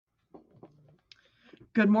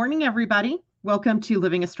Good morning, everybody. Welcome to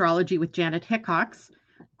Living Astrology with Janet Hickox.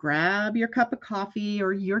 Grab your cup of coffee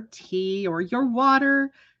or your tea or your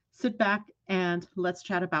water, sit back, and let's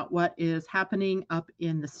chat about what is happening up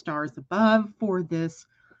in the stars above for this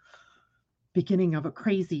beginning of a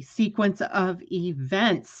crazy sequence of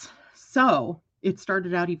events. So, it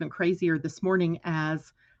started out even crazier this morning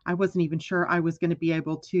as I wasn't even sure I was going to be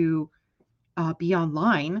able to be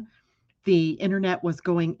online. The internet was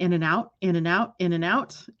going in and out, in and out, in and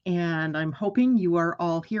out. And I'm hoping you are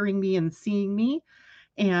all hearing me and seeing me,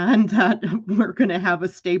 and that we're going to have a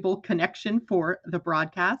stable connection for the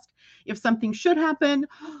broadcast. If something should happen,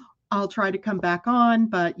 I'll try to come back on,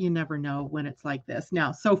 but you never know when it's like this.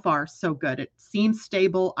 Now, so far, so good. It seems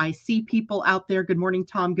stable. I see people out there. Good morning,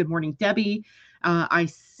 Tom. Good morning, Debbie. I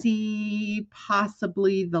see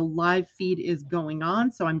possibly the live feed is going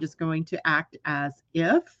on, so I'm just going to act as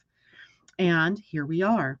if. And here we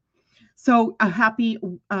are. So, a happy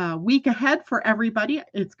week ahead for everybody.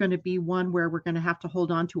 It's going to be one where we're going to have to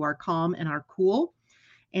hold on to our calm and our cool,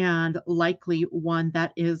 and likely one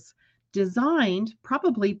that is designed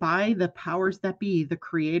probably by the powers that be, the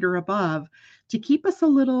creator above, to keep us a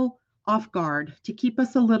little off guard, to keep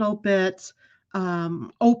us a little bit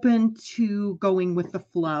open to going with the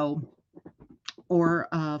flow, or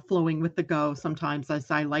flowing with the go, sometimes, as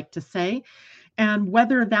I like to say. And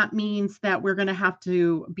whether that means that we're going to have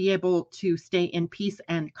to be able to stay in peace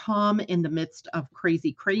and calm in the midst of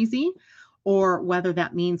crazy, crazy, or whether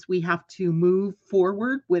that means we have to move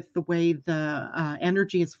forward with the way the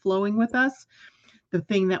energy is flowing with us. The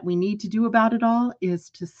thing that we need to do about it all is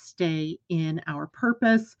to stay in our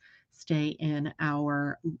purpose, stay in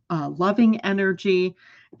our loving energy.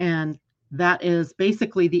 And that is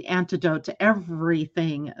basically the antidote to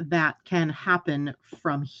everything that can happen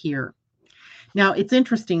from here. Now, it's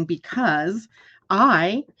interesting because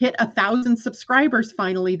I hit 1,000 subscribers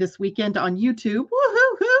finally this weekend on YouTube.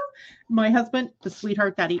 Woohoo! My husband, the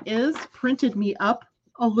sweetheart that he is, printed me up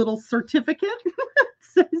a little certificate.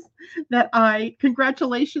 Says that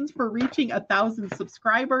congratulations for reaching 1,000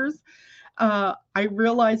 subscribers. I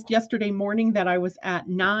realized yesterday morning that I was at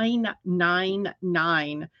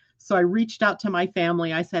 999. So I reached out to my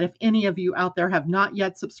family. I said, if any of you out there have not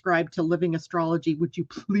yet subscribed to Living Astrology, would you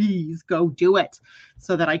please go do it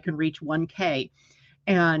so that I can reach 1K?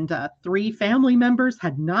 And 3 family members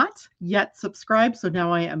had not yet subscribed. So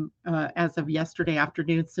now I am, as of yesterday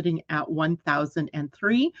afternoon, sitting at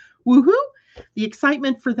 1,003. Woohoo! The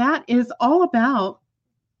excitement for that is all about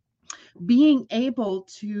being able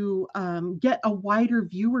to get a wider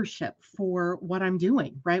viewership for what I'm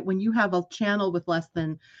doing, right? When you have a channel with less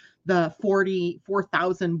than the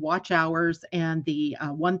 44,000 watch hours and the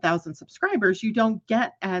 1,000 subscribers, you don't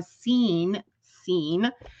get as seen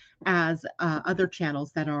as other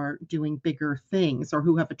channels that are doing bigger things or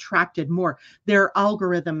who have attracted more. Their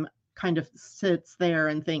algorithm kind of sits there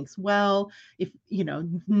and thinks, well, if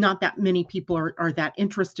not that many people are that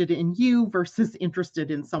interested in you versus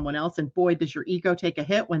interested in someone else, and boy, does your ego take a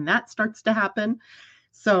hit when that starts to happen.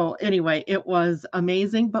 So anyway, it was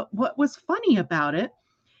amazing. But what was funny about it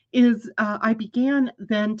is I began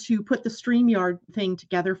then to put the StreamYard thing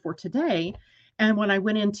together for today. And when I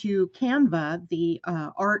went into Canva, the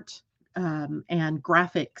art and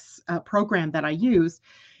graphics program that I use,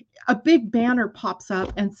 a big banner pops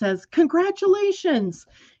up and says, congratulations,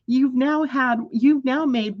 you've now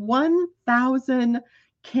made 1,000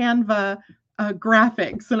 Canva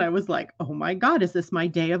graphics. And I was like, oh my God, is this my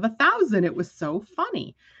day of 1,000? It was so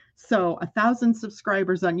funny. So 1,000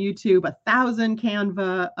 subscribers on YouTube, 1,000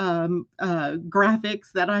 Canva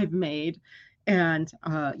graphics that I've made. And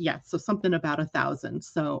yeah, so something about 1,000.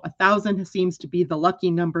 So 1,000 seems to be the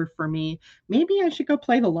lucky number for me. Maybe I should go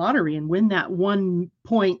play the lottery and win that 1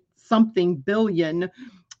 point something billion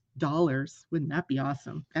dollars. Wouldn't that be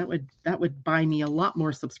awesome? That would buy me a lot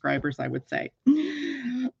more subscribers, I would say.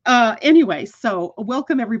 Anyway, so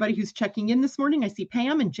welcome everybody who's checking in this morning. I see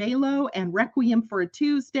Pam and JLo and Requiem for a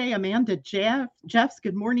Tuesday. Amanda Jeffs,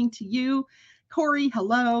 good morning to you. Corey,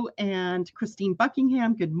 hello. And Christine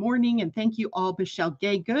Buckingham, good morning. And thank you all. Michelle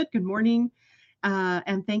Gay, good morning.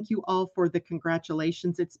 And thank you all for the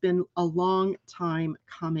congratulations. It's been a long time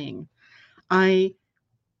coming.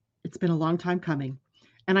 It's been a long time coming.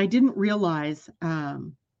 And I didn't realize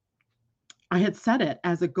I had set it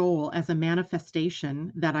as a goal, as a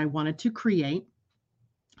manifestation that I wanted to create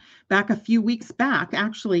back a few weeks back.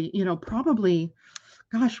 Actually, probably,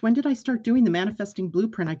 gosh, when did I start doing the manifesting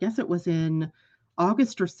blueprint? I guess it was in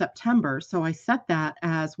August or September. So I set that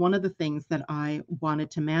as one of the things that I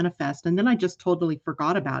wanted to manifest. And then I just totally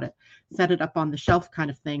forgot about it, set it up on the shelf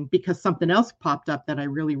kind of thing, because something else popped up that I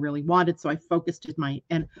really, really wanted. So I focused my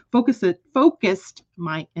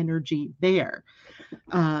energy there.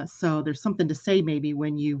 So there's something to say maybe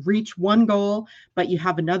when you reach one goal, but you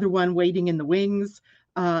have another one waiting in the wings,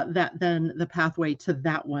 that then the pathway to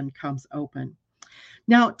that one comes open.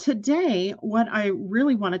 Now, today, what I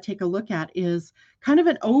really want to take a look at is kind of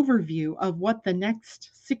an overview of what the next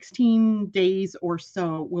 16 days or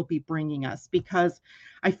so will be bringing us, because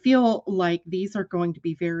I feel like these are going to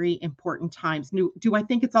be very important times. Do I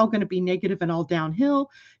think it's all going to be negative and all downhill?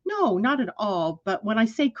 No, not at all. But when I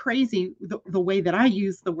say crazy, the way that I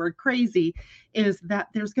use the word crazy is that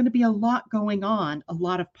there's going to be a lot going on, a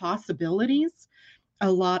lot of possibilities,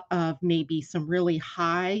 a lot of maybe some really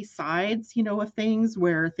high sides, of things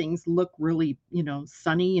where things look really,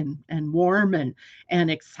 sunny and warm and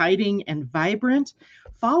exciting and vibrant,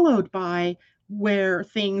 followed by where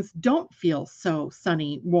things don't feel so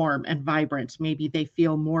sunny, warm, and vibrant. Maybe they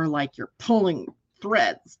feel more like you're pulling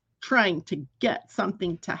threads, trying to get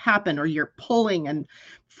something to happen, or you're pulling and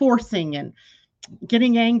forcing and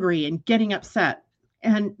getting angry and getting upset.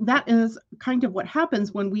 And that is kind of what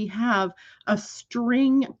happens when we have a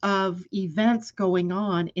string of events going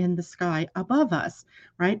on in the sky above us,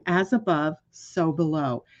 right? As above, so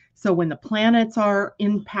below. So when the planets are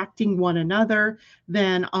impacting one another,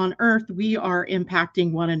 then on Earth, we are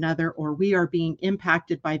impacting one another, or we are being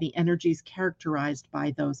impacted by the energies characterized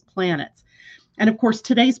by those planets. And of course,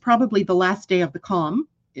 today's probably the last day of the calm,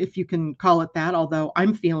 if you can call it that, although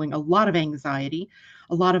I'm feeling a lot of anxiety,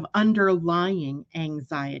 a lot of underlying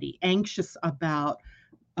anxiety, anxious about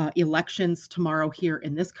elections tomorrow here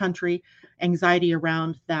in this country, anxiety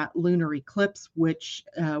around that lunar eclipse, which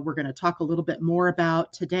we're going to talk a little bit more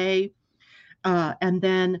about today. And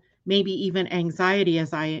then maybe even anxiety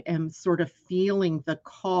as I am sort of feeling the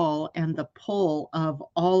call and the pull of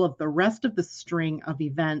all of the rest of the string of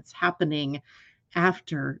events happening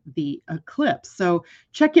after the eclipse. So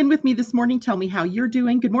check in with me this morning. Tell me how you're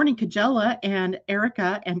doing. Good morning, Kajella and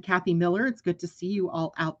Erica and Kathy Miller. It's good to see you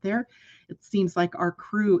all out there. It seems like our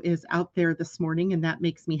crew is out there this morning, and that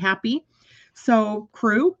makes me happy. So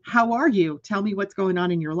crew, how are you? Tell me what's going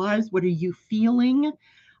on in your lives. What are you feeling?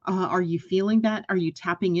 Are you feeling that? Are you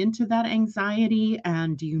tapping into that anxiety?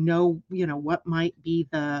 And do you know what might be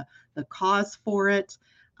the cause for it?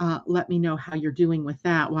 Let me know how you're doing with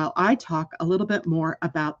that while I talk a little bit more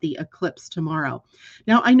about the eclipse tomorrow.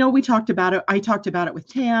 Now, I know we talked about it. I talked about it with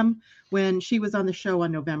Tam when she was on the show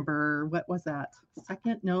on November, what was that?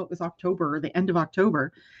 2nd? No, it was October, the end of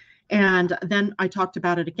October. And then I talked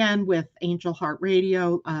about it again with Angel Heart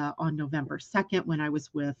Radio on November 2nd when I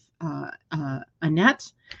was with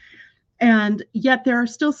Annette. And yet there are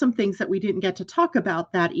still some things that we didn't get to talk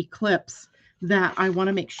about that eclipse that I want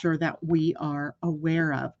to make sure that we are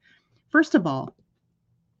aware of. First of all,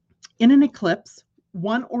 in an eclipse,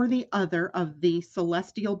 one or the other of the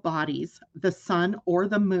celestial bodies, the sun or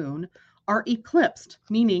the moon, are eclipsed,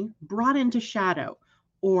 meaning brought into shadow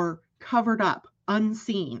or covered up,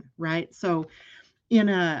 unseen, right? So in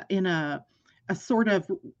a sort of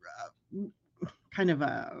kind of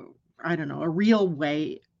a, I don't know, a real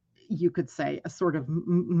way, you could say, a sort of,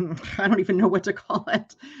 I don't even know what to call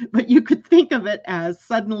it, but you could think of it as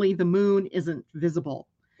suddenly the moon isn't visible.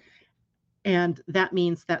 And that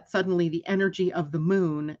means that suddenly the energy of the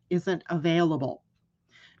moon isn't available.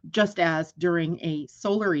 Just as during a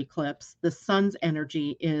solar eclipse, the sun's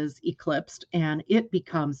energy is eclipsed and it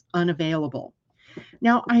becomes unavailable.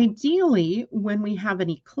 Now, ideally, when we have an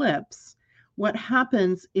eclipse, what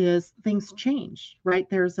happens is things change, right?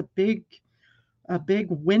 There's a big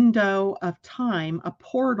window of time, a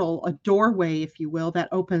portal, a doorway, if you will, that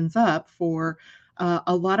opens up for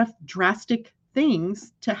a lot of drastic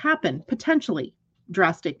things to happen, potentially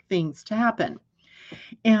drastic things to happen.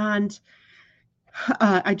 And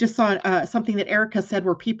I just saw something that Erica said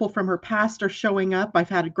where people from her past are showing up. I've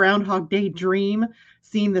had a Groundhog Day dream,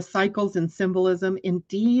 seeing the cycles and symbolism.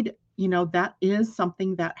 Indeed, that is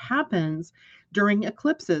something that happens during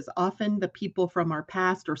eclipses. Often the people from our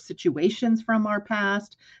past or situations from our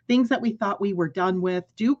past, things that we thought we were done with,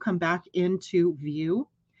 do come back into view.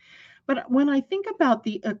 But when I think about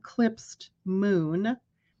the eclipsed moon,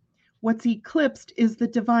 what's eclipsed is the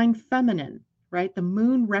divine feminine, right? The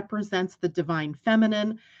moon represents the divine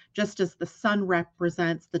feminine, just as the sun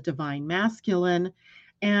represents the divine masculine.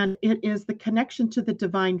 And it is the connection to the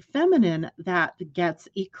divine feminine that gets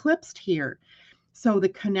eclipsed here. So the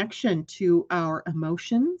connection to our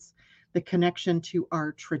emotions, the connection to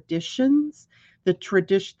our traditions, the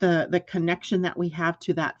tradition, the connection that we have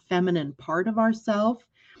to that feminine part of ourself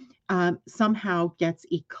somehow gets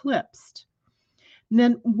eclipsed. And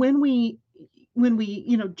then when we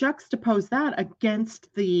juxtapose that against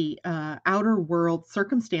the outer world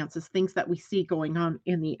circumstances, things that we see going on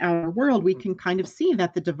in the outer world, we can kind of see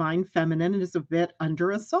that the divine feminine is a bit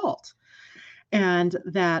under assault, and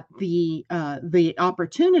that the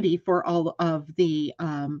opportunity for all of the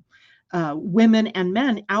women and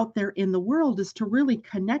men out there in the world is to really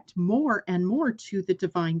connect more and more to the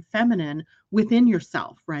divine feminine within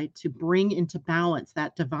yourself, right? To bring into balance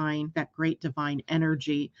that great divine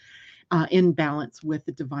energy in balance with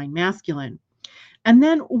the divine masculine. And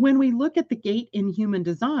then when we look at the gate in human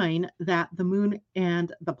design that the moon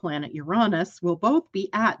and the planet Uranus will both be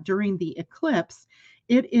at during the eclipse,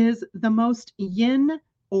 it is the most yin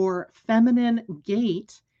or feminine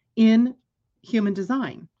gate in human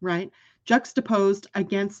design, right? Juxtaposed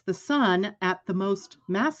against the sun at the most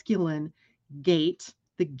masculine gate,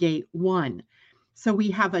 the gate 1. So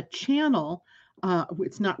we have a channel.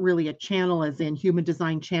 It's not really a channel as in human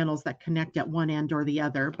design channels that connect at one end or the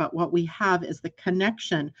other, but what we have is the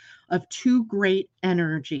connection of two great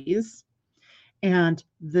energies, and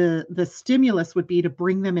the stimulus would be to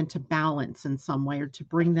bring them into balance in some way, or to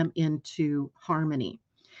bring them into harmony.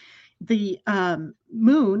 The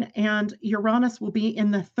moon and Uranus will be in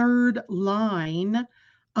the third line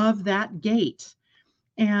of that gate.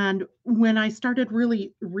 And when I started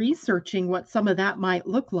really researching what some of that might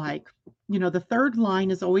look like, the third line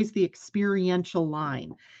is always the experiential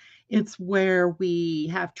line. It's where we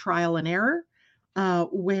have trial and error,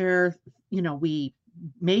 where, we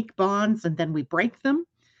make bonds and then we break them,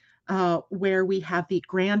 where we have the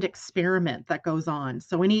grand experiment that goes on.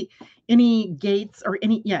 So any gates or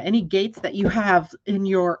any gates that you have in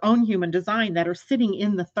your own human design that are sitting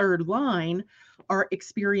in the third line are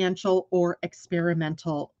experiential or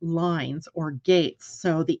experimental lines or gates.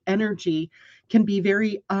 So the energy can be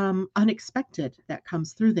very unexpected that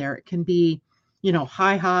comes through there. It can be,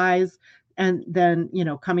 high highs and then,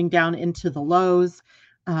 coming down into the lows.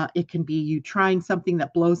 It can be you trying something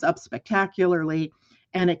that blows up spectacularly,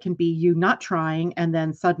 and it can be you not trying and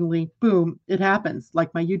then suddenly, boom, it happens.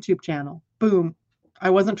 Like my YouTube channel, boom, I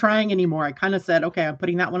wasn't trying anymore. I kind of said, okay, I'm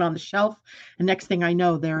putting that one on the shelf. And next thing I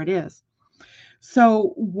know, there it is.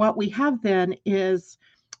 So what we have then is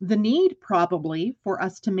the need probably for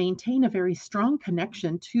us to maintain a very strong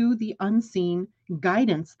connection to the unseen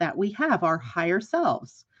guidance that we have, our higher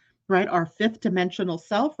selves, right? Our fifth dimensional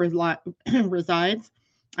self resides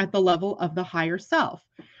at the level of the higher self.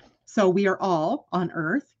 So we are all on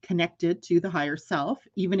earth connected to the higher self,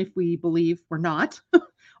 even if we believe we're not,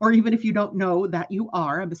 or even if you don't know that you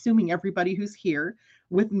are. I'm assuming everybody who's here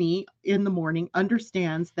with me in the morning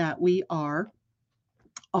understands that we are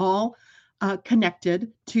all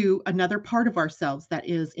connected to another part of ourselves that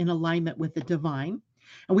is in alignment with the divine.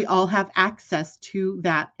 And we all have access to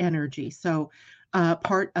that energy. So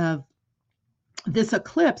part of this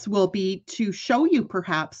eclipse will be to show you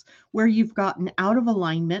perhaps where you've gotten out of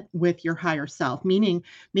alignment with your higher self, meaning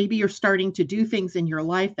maybe you're starting to do things in your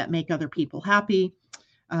life that make other people happy.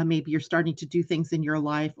 Maybe you're starting to do things in your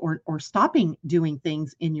life or stopping doing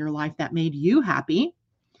things in your life that made you happy.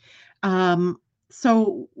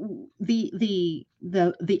 So the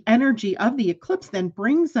energy of the eclipse then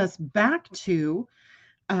brings us back to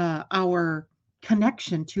our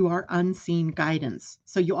connection to our unseen guidance.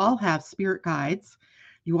 So you all have spirit guides,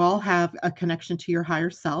 you all have a connection to your higher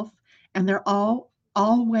self, and they're all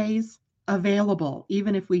always available,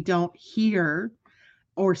 even if we don't hear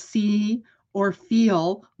or see or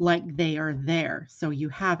feel like they are there. So you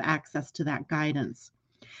have access to that guidance.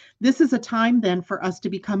 This is a time then for us to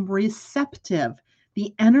become receptive.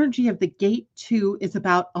 The energy of the gate 2 is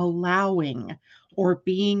about allowing or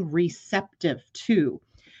being receptive to.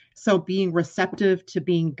 So being receptive to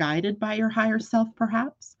being guided by your higher self,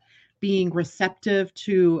 perhaps being receptive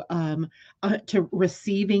to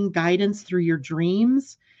receiving guidance through your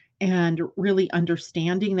dreams, and really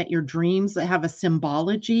understanding that your dreams have a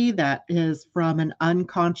symbology that is from an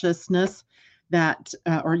unconsciousness that,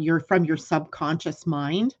 or you're from your subconscious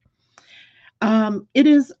mind. It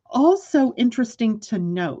is also interesting to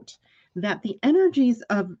note that the energies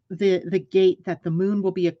of the gate that the moon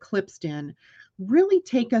will be eclipsed in really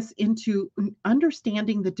take us into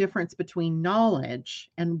understanding the difference between knowledge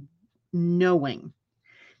and knowing.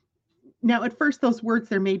 Now, at first, those words,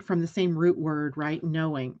 they're made from the same root word, right?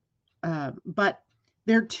 Knowing. But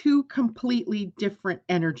they're two completely different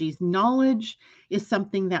energies. Knowledge is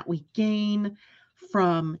something that we gain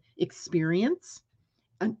from experience.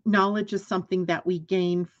 knowledge is something that we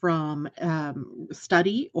gain from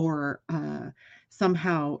study or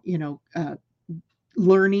somehow,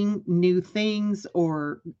 learning new things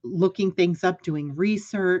or looking things up, doing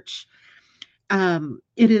research.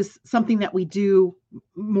 It is something that we do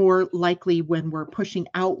more likely when we're pushing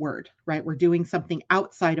outward, right? We're doing something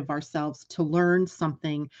outside of ourselves to learn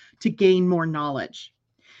something, to gain more knowledge.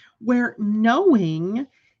 Where knowing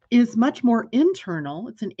is much more internal,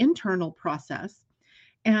 it's an internal process.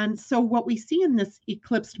 And so, what we see in this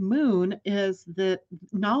eclipsed moon is the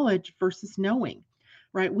knowledge versus knowing,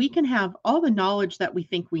 right? We can have all the knowledge that we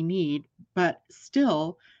think we need, but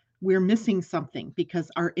still we're missing something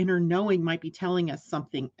because our inner knowing might be telling us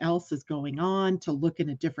something else is going on, to look in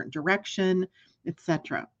a different direction,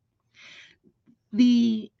 etc.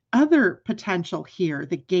 The other potential here,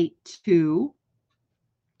 the gate two,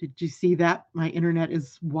 did you see that? My internet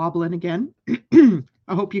is wobbling again.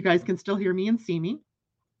 I hope you guys can still hear me and see me.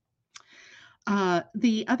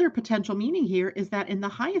 The other potential meaning here is that in the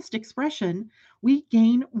highest expression, we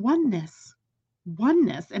gain oneness.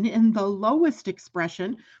 Oneness. And in the lowest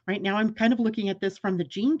expression, right now, I'm kind of looking at this from the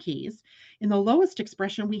gene keys. In the lowest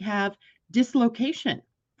expression, we have dislocation,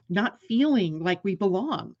 not feeling like we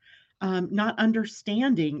belong, not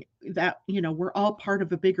understanding that, we're all part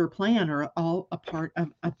of a bigger plan or all a part of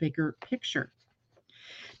a bigger picture.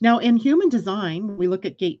 Now, in human design, we look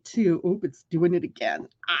at gate two. Oh, it's doing it again.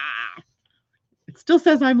 It still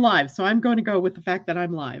says I'm live, so I'm going to go with the fact that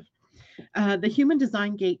I'm live. The human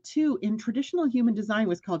design gate two in traditional human design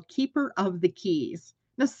was called keeper of the keys.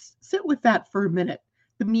 Let's sit with that for a minute.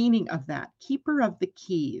 The meaning of that, keeper of the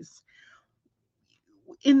keys.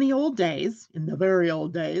 In the old days, in the very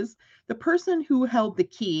old days, the person who held the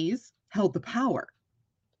keys held the power,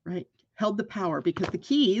 right? Held the power because the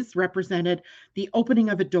keys represented the opening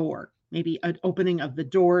of a door, maybe an opening of the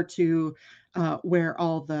door to where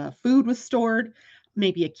all the food was stored,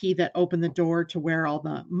 maybe a key that opened the door to where all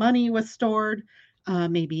the money was stored,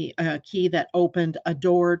 maybe a key that opened a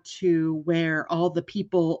door to where all the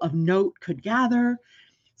people of note could gather.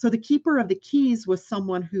 So the keeper of the keys was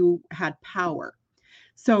someone who had power.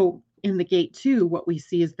 So in the gate two, what we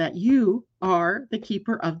see is that you are the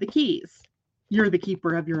keeper of the keys. You're the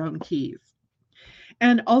keeper of your own keys.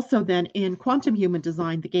 And also then in quantum human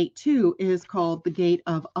design, the gate two is called the gate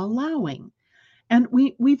of allowing. And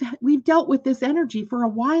we've dealt with this energy for a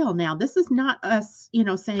while now. This is not us,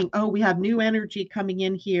 saying, oh, we have new energy coming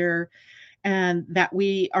in here and that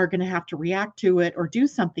we are going to have to react to it or do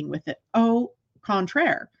something with it. Au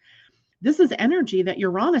contraire. This is energy that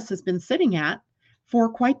Uranus has been sitting at for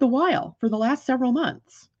quite the while, for the last several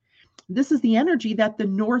months. This is the energy that the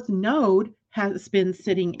North Node has been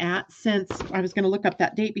sitting at since, I was going to look up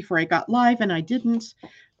that date before I got live and I didn't,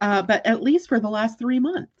 but at least for the last 3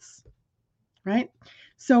 months, right?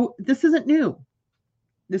 So this isn't new.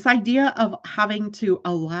 This idea of having to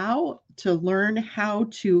allow, to learn how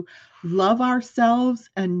to love ourselves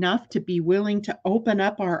enough to be willing to open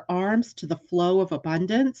up our arms to the flow of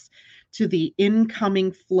abundance, to the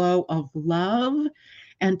incoming flow of love,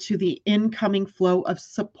 and to the incoming flow of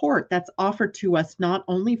support that's offered to us not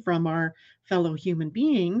only from our fellow human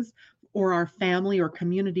beings or our family or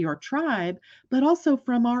community or tribe, but also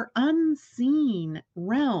from our unseen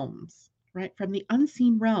realms, right? From the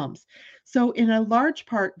unseen realms. So in a large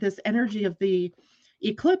part, this energy of the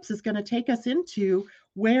eclipse is going to take us into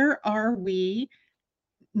where are we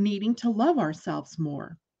needing to love ourselves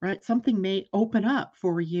more, right? Something may open up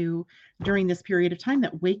for you during this period of time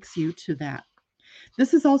that wakes you to that.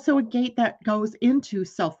 This is also a gate that goes into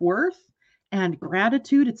self-worth and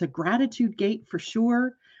gratitude. It's a gratitude gate for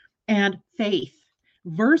sure. And faith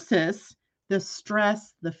versus the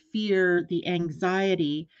stress, the fear, the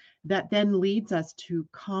anxiety that then leads us to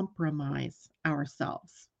compromise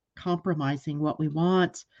ourselves, compromising what we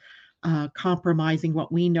want, compromising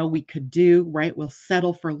what we know we could do, right? We'll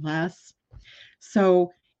settle for less.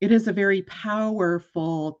 So it is a very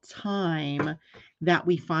powerful time that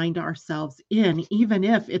we find ourselves in, even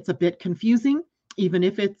if it's a bit confusing, even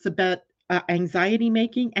if it's a bit anxiety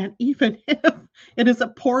making, and even if it is a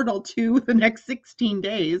portal to the next 16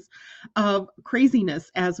 days of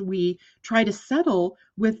craziness as we try to settle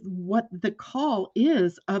with what the call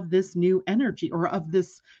is of this new energy or of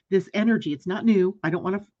this energy. It's not new. I don't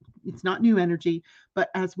want to, it's not new energy, but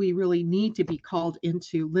as we really need to be called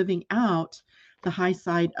into living out the high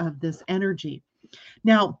side of this energy.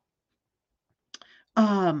 Now,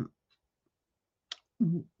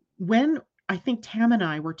 when I think Tam and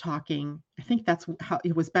I were talking, I think that's how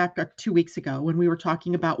it was back 2 weeks ago when we were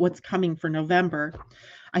talking about what's coming for November.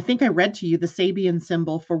 I think I read to you the Sabian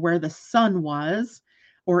symbol for where the sun was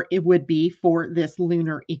or it would be for this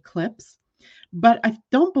lunar eclipse. But I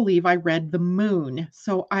don't believe I read the moon.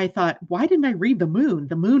 So I thought, why didn't I read the moon?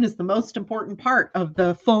 The moon is the most important part of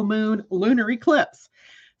the full moon lunar eclipse.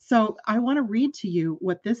 So I want to read to you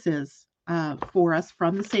what this is for us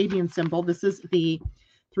from the Sabian symbol. This is the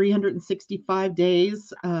 365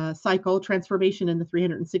 days cycle transformation in the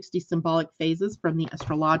 360 symbolic phases from the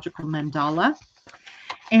astrological mandala.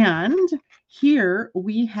 And here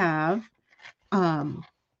we have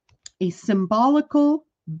a symbolical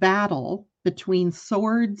battle between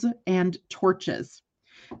swords and torches.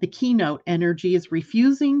 The keynote energy is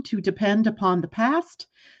refusing to depend upon the past.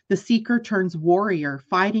 The seeker turns warrior,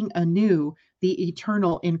 fighting anew the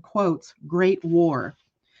eternal, in quotes, great war.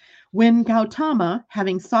 When Gautama,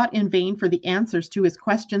 having sought in vain for the answers to his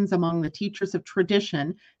questions among the teachers of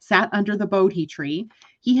tradition, sat under the Bodhi tree,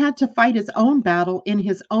 he had to fight his own battle in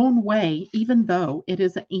his own way, even though it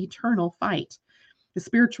is an eternal fight. The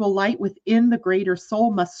spiritual light within the greater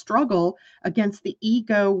soul must struggle against the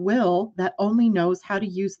ego will that only knows how to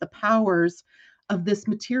use the powers of this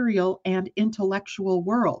material and intellectual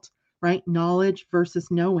world, right? Knowledge versus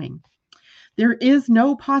knowing. There is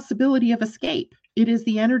no possibility of escape. It is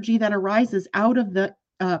the energy that arises out of the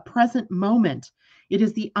present moment. It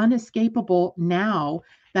is the unescapable now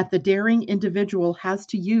that the daring individual has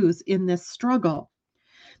to use in this struggle.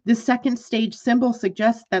 This second stage symbol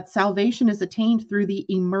suggests that salvation is attained through the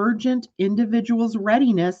emergent individual's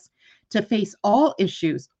readiness to face all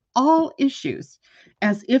issues,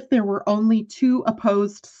 as if there were only two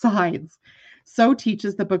opposed sides. So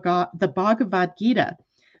teaches the Bhagavad Gita.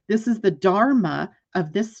 This is the dharma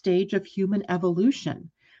of this stage of human evolution,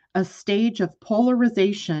 a stage of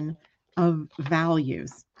polarization of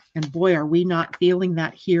values. And boy, are we not feeling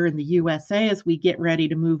that here in the USA as we get ready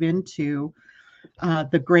to move into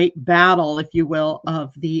the great battle, if you will,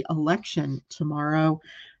 of the election tomorrow.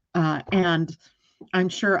 And I'm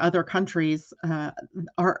sure other countries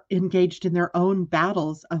are engaged in their own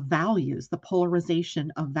battles of values, the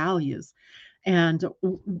polarization of values, and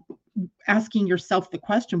asking yourself the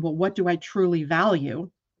question, well, what do I truly value?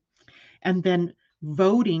 And then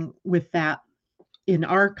voting with that in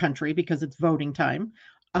our country because it's voting time,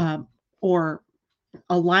 or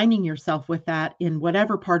aligning yourself with that in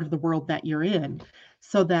whatever part of the world that you're in,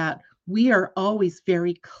 so that we are always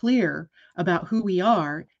very clear about who we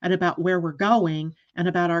are and about where we're going and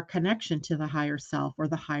about our connection to the higher self or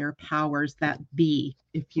the higher powers that be,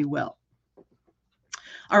 if you will.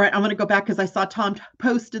 All right, I'm going to go back because I saw Tom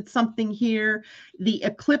posted something here. The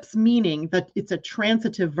eclipse meaning that it's a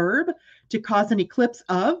transitive verb to cause an eclipse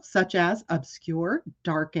of, such as obscure,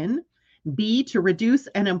 darken, B, to reduce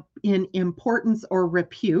in importance or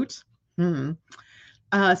repute.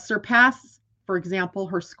 Surpass, for example,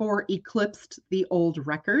 her score eclipsed the old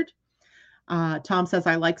record. Tom says,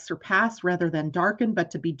 I like surpass rather than darken,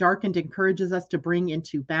 but to be darkened encourages us to bring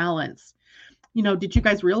into balance. You know, did you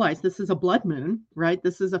guys realize this is a blood moon, right?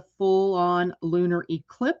 This is a full-on lunar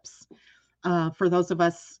eclipse. For those of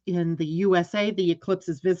us in the USA, the eclipse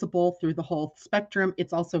is visible through the whole spectrum.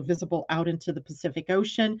 It's also visible out into the Pacific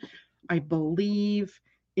Ocean. I believe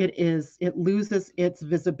it loses its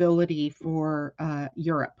visibility for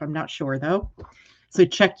Europe. I'm not sure though. So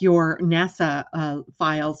check your NASA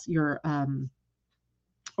files, your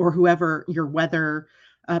or whoever your weather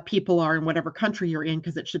people are in whatever country you're in,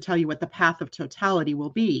 because it should tell you what the path of totality will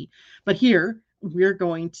be. But here we're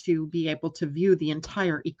going to be able to view the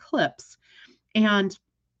entire eclipse. And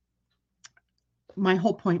my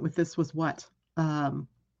whole point with this was what?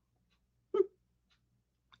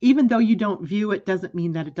 Even though you don't view it, doesn't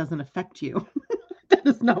mean that it doesn't affect you. That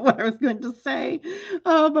is not what I was going to say,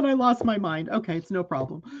 but I lost my mind. Okay, it's no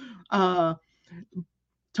problem.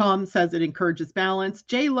 Tom says it encourages balance.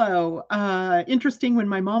 J-Lo, interesting. When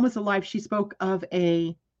my mom was alive, she spoke of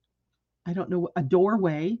a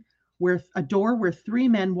doorway a door where three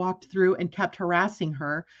men walked through and kept harassing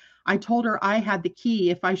her. I told her I had the key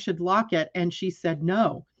if I should lock it, and she said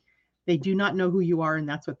no. They do not know who you are, and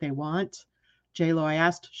that's what they want. J-Lo, I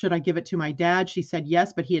asked, should I give it to my dad? She said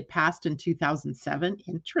yes, but he had passed in 2007.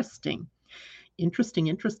 Interesting.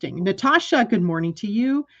 Natasha, good morning to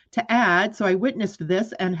you. To add, so I witnessed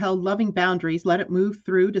this and held loving boundaries, let it move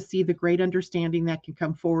through to see the great understanding that can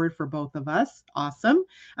come forward for both of us. Awesome.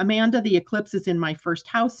 Amanda, the eclipse is in my first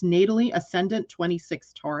house, natally ascendant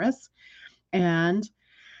 26 Taurus. And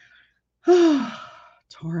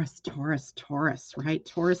Taurus, right?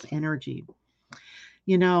 Taurus energy.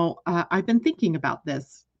 You know, I've been thinking about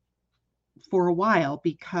this for a while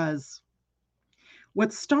because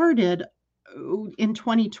what started in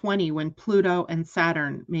 2020 when Pluto and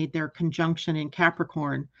Saturn made their conjunction in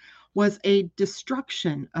Capricorn was a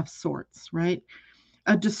destruction of sorts, right?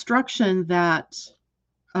 A destruction that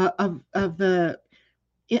of the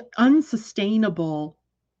unsustainable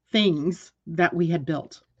things that we had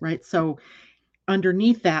built, right? So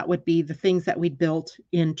underneath that would be the things that we built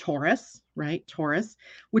in Taurus, right? Taurus,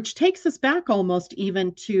 which takes us back almost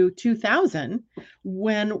even to 2000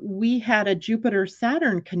 when we had a Jupiter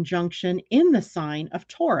Saturn conjunction in the sign of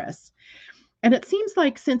Taurus. And it seems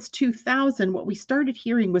like since 2000, what we started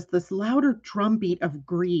hearing was this louder drumbeat of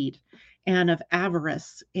greed and of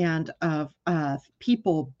avarice and of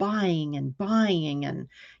people buying and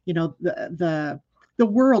the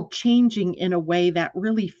world changing in a way that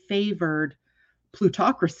really favored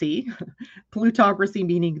plutocracy, plutocracy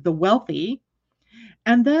meaning the wealthy.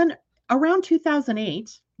 And then around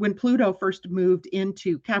 2008, when Pluto first moved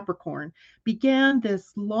into Capricorn, began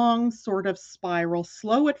this long sort of spiral,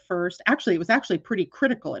 slow at first. Actually, it was actually pretty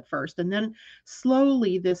critical at first, and then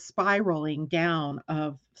slowly this spiraling down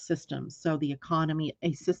of systems. So the economy,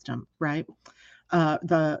 a system, right?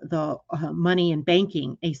 The money and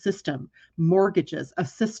banking, a system, mortgages, a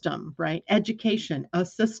system, right? Education, a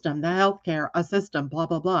system, the healthcare, a system, blah,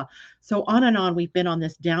 blah, blah. So on and on, we've been on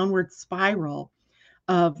this downward spiral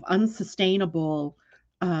of unsustainable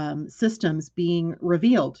systems being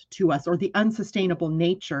revealed to us, or the unsustainable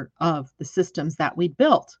nature of the systems that we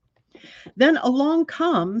built. Then along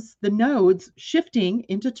comes the nodes shifting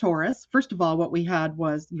into Taurus. First of all, what we had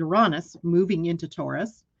was Uranus moving into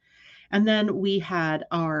Taurus. And then we had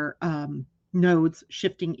our nodes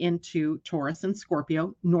shifting into Taurus and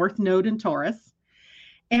Scorpio, North Node in Taurus.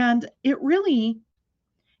 And it really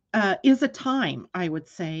is a time, I would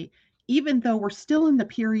say, even though we're still in the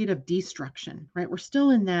period of destruction, right? We're still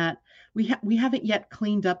in that, we haven't yet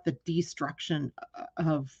cleaned up the destruction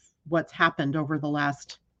of what's happened over the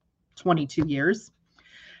last 22 years.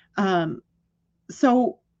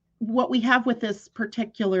 So what we have with this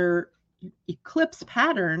particular eclipse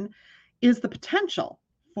pattern is the potential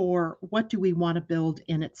for what do we want to build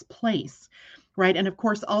in its place, right? And of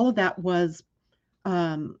course, all of that was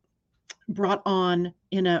brought on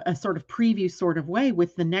in a sort of preview sort of way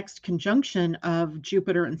with the next conjunction of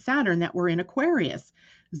Jupiter and Saturn that were in Aquarius,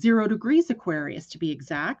 0 degrees Aquarius to be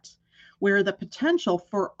exact, where the potential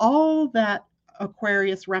for all that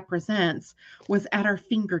Aquarius represents was at our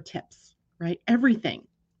fingertips, right? Everything,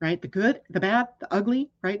 right? The good, the bad, the ugly,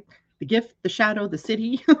 right? The gift, the shadow, the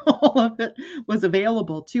city, all of it was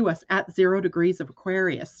available to us at 0 degrees of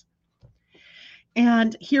Aquarius.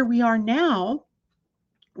 And here we are now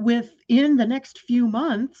within the next few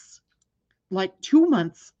months, like 2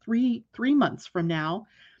 months, three months from now,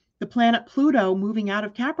 the planet Pluto moving out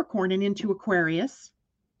of Capricorn and into Aquarius,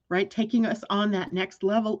 right? Taking us on that next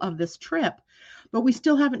level of this trip. But we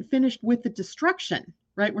still haven't finished with the destruction,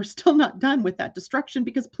 right? We're still not done with that destruction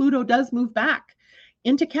because Pluto does move back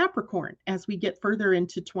into Capricorn as we get further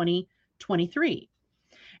into 2023.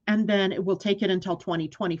 And then it will take it until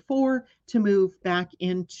 2024 to move back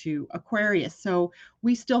into Aquarius. So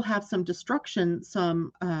we still have some destruction,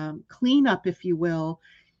 some cleanup, if you will,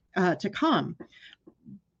 to come.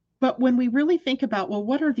 But when we really think about, well,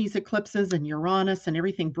 what are these eclipses and Uranus and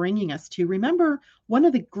everything bringing us to? Remember, one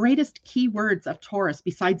of the greatest key words of Taurus,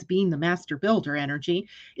 besides being the master builder energy,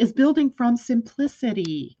 is building from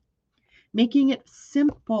simplicity, making it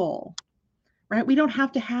simple, right? We don't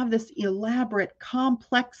have to have this elaborate,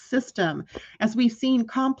 complex system. As we've seen,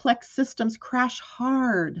 complex systems crash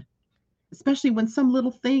hard, especially when some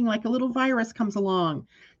little thing like a little virus comes along,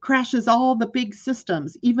 crashes all the big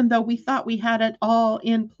systems, even though we thought we had it all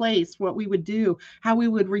in place, what we would do, how we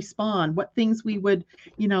would respond, what things we would,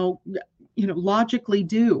 logically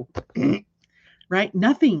do, right?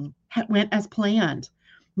 Nothing went as planned.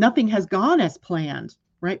 Nothing has gone as planned,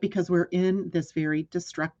 right? Because we're in this very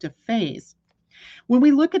destructive phase. When we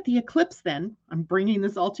look at the eclipse, then, I'm bringing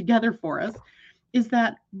this all together for us, is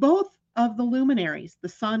that both of the luminaries, the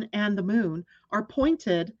sun and the moon, are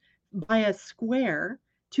pointed by a square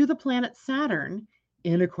to the planet Saturn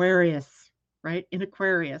in Aquarius, right? In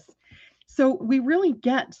Aquarius. So we really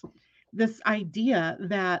get this idea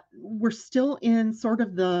that we're still in sort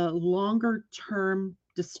of the longer term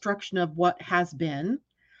destruction of what has been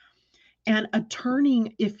and a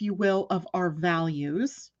turning, if you will, of our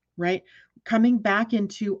values, right? Coming back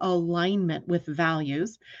into alignment with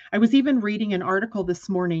values. I was even reading an article this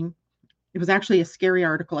morning. It was actually a scary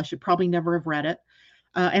article. I should probably never have read it.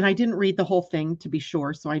 And I didn't read the whole thing, to be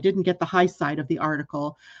sure, so I didn't get the high side of the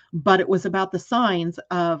article, but it was about the signs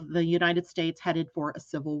of the United States headed for a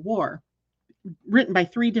civil war, written by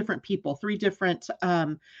three different people, three different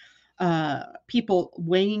people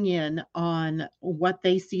weighing in on what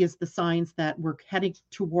they see as the signs that we're heading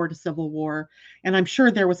toward a civil war. And I'm sure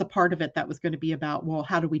there was a part of it that was going to be about, well,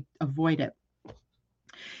 how do we avoid it?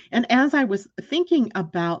 And as I was thinking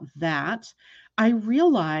about that, I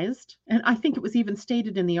realized, and I think it was even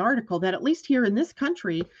stated in the article, that at least here in this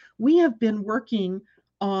country, we have been working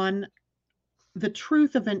on the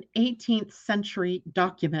truth of an 18th century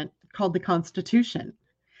document called the Constitution.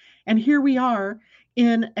 And here we are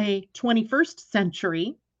in a 21st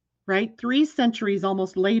century, right? 3 centuries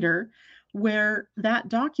almost later, where that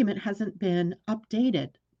document hasn't been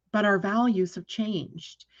updated, but our values have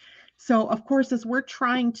changed. So, of course, as we're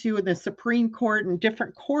trying to, in the Supreme Court and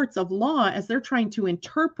different courts of law, as they're trying to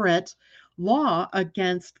interpret law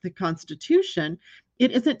against the Constitution,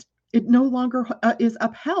 it no longer is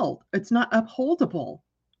upheld. It's not upholdable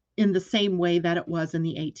in the same way that it was in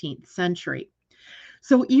the 18th century.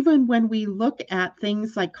 So even when we look at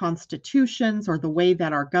things like constitutions or the way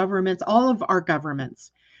that our governments, all of our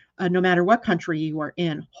governments, no matter what country you are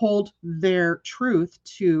in, hold their truth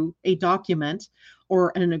to a document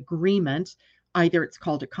or an agreement, either it's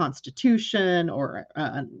called a constitution or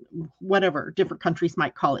whatever, different countries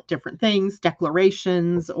might call it different things,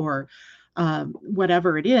 declarations or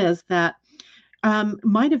whatever it is that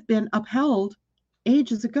might have been upheld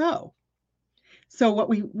ages ago. So what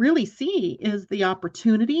we really see is the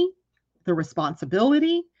opportunity, the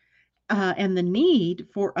responsibility, and the need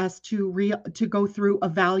for us to go through a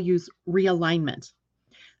values realignment.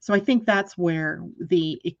 So I think that's where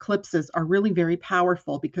the eclipses are really very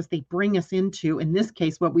powerful because they bring us into, in this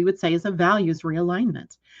case, what we would say is a values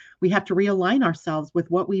realignment. We have to realign ourselves with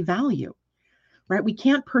what we value, right? We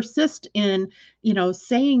can't persist in,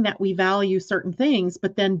 saying that we value certain things,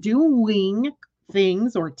 but then doing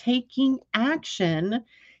things or taking action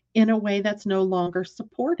in a way that's no longer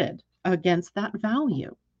supported against that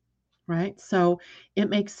value, right? So it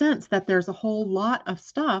makes sense that there's a whole lot of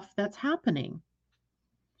stuff that's happening.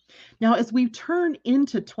 Now, as we turn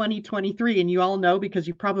into 2023, and you all know because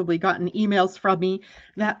you've probably gotten emails from me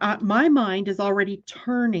that my mind is already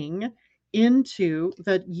turning into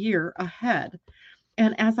the year ahead.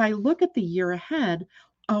 And as I look at the year ahead,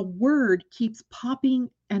 a word keeps popping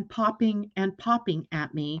and popping and popping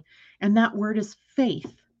at me, and that word is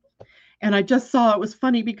faith. And I just saw it was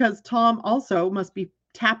funny because Tom also must be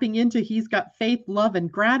tapping into he's got faith, love,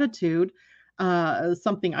 and gratitude.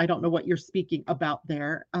 Something I don't know what you're speaking about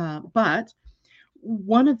there, but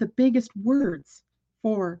one of the biggest words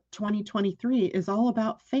for 2023 is all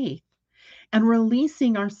about faith and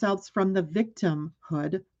releasing ourselves from the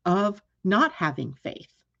victimhood of not having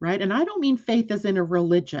faith, right? And I don't mean faith as in a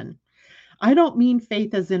religion. I don't mean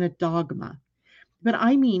faith as in a dogma, but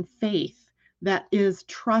I mean faith that is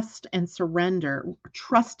trust and surrender,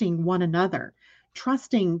 trusting one another,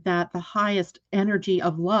 trusting that the highest energy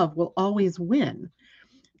of love will always win.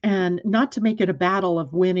 And not to make it a battle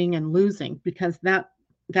of winning and losing, because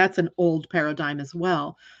that's an old paradigm as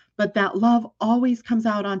well. But that love always comes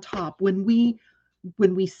out on top. When we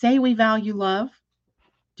say we value love,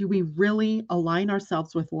 do we really align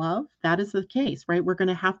ourselves with love? That is the case, right? We're going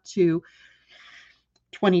to have to.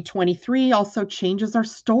 2023 also changes our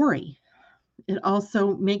story. It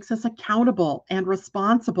also makes us accountable and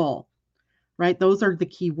responsible, right? Those are the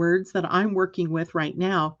key words that I'm working with right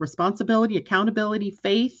now: responsibility, accountability,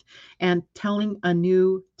 faith, and telling a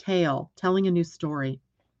new tale, telling a new story.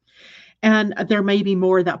 And there may be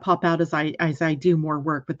more that pop out as I do more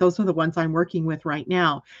work, but those are the ones I'm working with right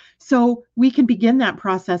now. So we can begin that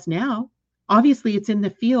process now. Obviously, it's in the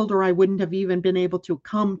field, or I wouldn't have even been able to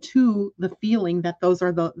come to the feeling that those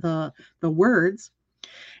are the words.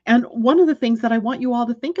 And one of the things that I want you all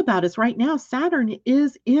to think about is right now, Saturn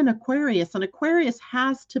is in Aquarius, and Aquarius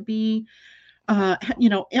has to be,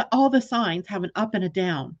 all the signs have an up and a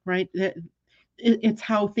down, right? It's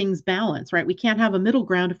how things balance, right? We can't have a middle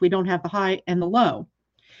ground if we don't have the high and the low.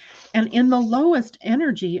 And in the lowest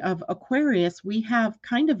energy of Aquarius, we have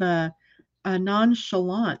kind of a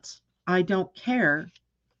nonchalant, I don't care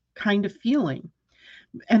kind of feeling.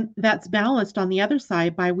 And that's balanced on the other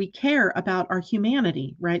side by we care about our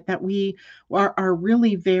humanity, right? That we are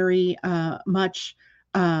really very much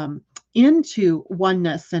into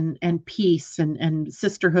oneness and peace and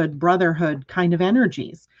sisterhood, brotherhood kind of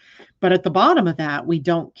energies. But at the bottom of that, we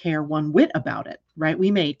don't care one whit about it, right? We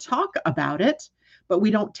may talk about it, but we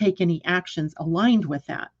don't take any actions aligned with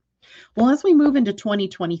that. Well, as we move into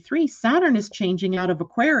 2023, Saturn is changing out of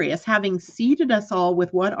Aquarius, having seeded us all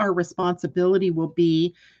with what our responsibility will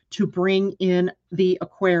be to bring in the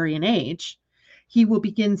Aquarian age. He will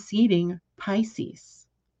begin seeding Pisces.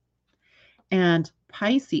 And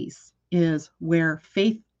Pisces is where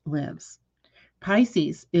faith lives.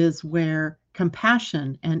 Pisces is where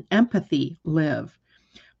compassion and empathy live.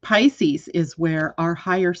 Pisces is where our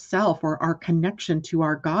higher self or our connection to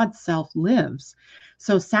our God self lives.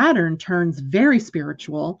 So Saturn turns very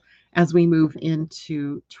spiritual as we move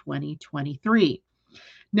into 2023.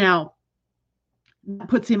 Now, that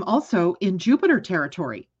puts him also in Jupiter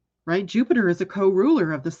territory, right? Jupiter is a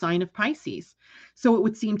co-ruler of the sign of Pisces. So it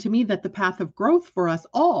would seem to me that the path of growth for us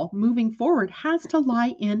all moving forward has to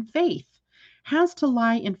lie in faith, has to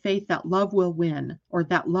lie in faith that love will win or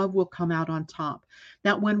that love will come out on top.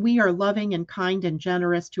 That when we are loving and kind and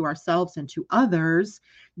generous to ourselves and to others,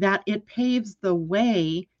 that it paves the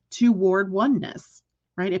way toward oneness,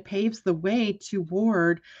 right? It paves the way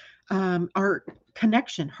toward our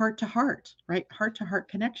connection, heart to heart, right? Heart to heart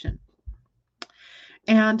connection.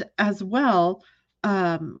 And as well,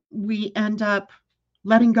 we end up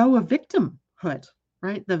letting go of victimhood,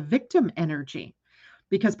 right? The victim energy,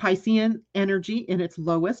 because Piscean energy in its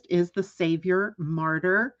lowest is the savior,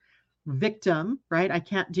 martyr, victim, right? I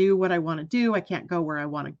can't do what I want to do. I can't go where I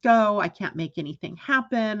want to go. I can't make anything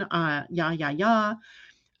happen.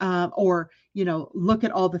 Or, look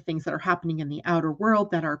at all the things that are happening in the outer world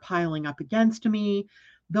that are piling up against me.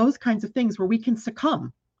 Those kinds of things where we can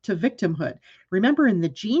succumb to victimhood. Remember, in the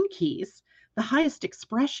gene keys, the highest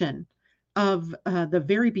expression of the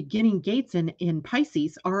very beginning gates in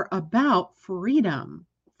Pisces are about freedom.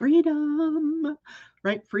 Freedom,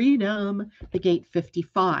 right? Freedom, the gate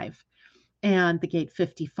 55. And the gate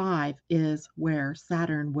 55 is where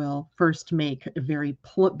Saturn will first make a very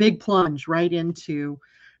big plunge right into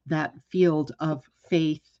that field of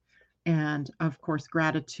faith and, of course,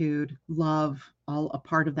 gratitude, love, all a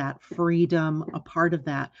part of that, freedom, a part of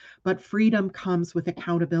that. But freedom comes with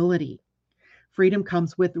accountability. Freedom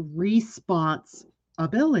comes with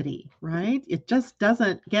responsibility, right? It just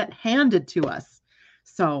doesn't get handed to us.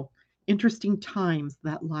 So, interesting times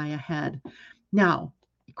that lie ahead. Now,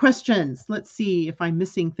 questions. Let's see if I'm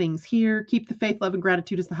missing things here. Keep the faith, love, and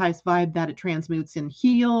gratitude as the highest vibe that it transmutes and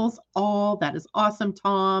heals all. That is awesome,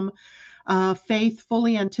 Tom. Faith,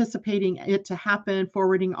 fully anticipating it to happen,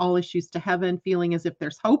 forwarding all issues to heaven, feeling as if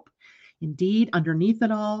there's hope. Indeed, underneath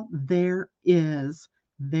it all, there is.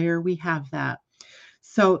 There we have that.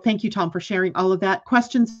 So thank you, Tom, for sharing all of that.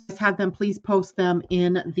 Questions, have them, please post them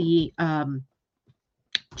in the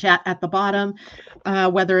chat at the bottom,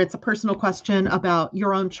 whether it's a personal question about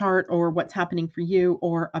your own chart or what's happening for you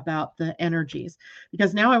or about the energies.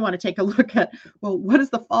 Because now I want to take a look at, well, what is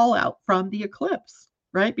the fallout from the eclipse,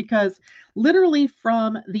 right? Because literally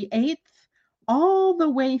from the 8th all the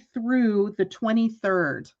way through the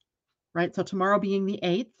 23rd, right? So tomorrow being the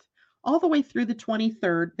 8th, all the way through the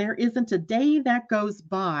 23rd, there isn't a day that goes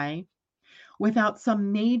by without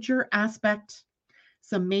some major aspect,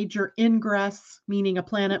 some major ingress, meaning a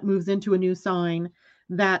planet moves into a new sign,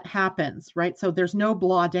 that happens, right? So there's no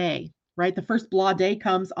blah day, right? The first blah day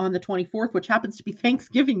comes on the 24th, which happens to be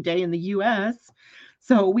Thanksgiving Day in the US.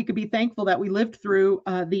 So we could be thankful that we lived through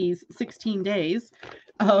these 16 days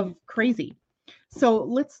of crazy. So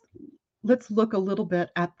let's look a little bit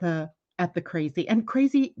at the crazy. And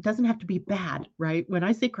crazy doesn't have to be bad, right? When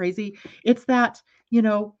I say crazy, it's that,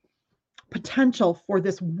 potential for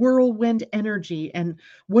this whirlwind energy. And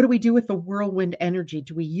what do we do with the whirlwind energy?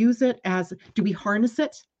 Do we use it do we harness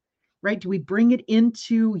it, right? Do we bring it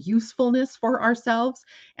into usefulness for ourselves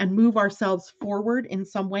and move ourselves forward in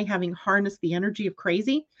some way, having harnessed the energy of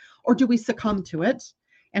crazy? Or do we succumb to it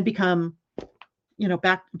and become,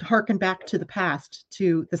 harken back to the past,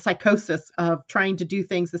 to the psychosis of trying to do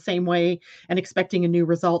things the same way and expecting a new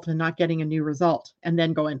result and not getting a new result and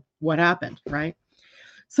then going, what happened, right?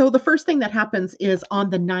 So the first thing that happens is on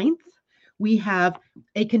the 9th, we have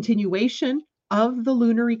a continuation of the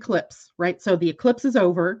lunar eclipse, right? So the eclipse is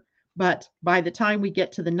over, but by the time we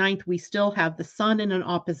get to the 9th, we still have the sun in an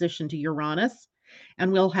opposition to Uranus, and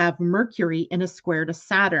we'll have Mercury in a square to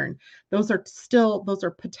Saturn. Those are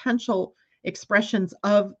potential expressions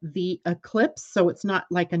of the eclipse. So it's not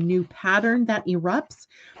like a new pattern that erupts,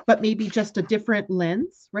 but maybe just a different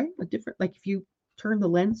lens, right? Like if you turn the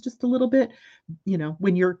lens just a little bit,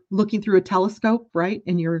 when you're looking through a telescope, right?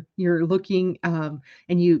 And you're looking and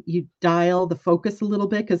you dial the focus a little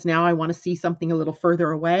bit, because now I want to see something a little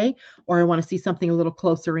further away, or I want to see something a little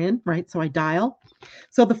closer in, right? So I dial.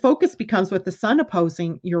 So the focus becomes with the sun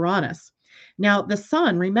opposing Uranus. Now the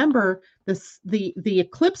sun, remember this, the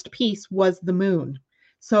eclipsed piece was the moon.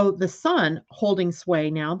 So the sun holding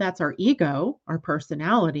sway now, that's our ego, our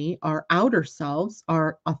personality, our outer selves,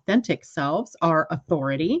 our authentic selves, our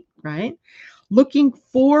authority, right? Looking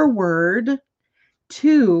forward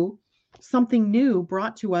to something new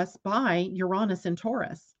brought to us by Uranus and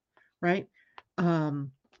Taurus, right?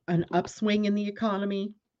 An upswing in the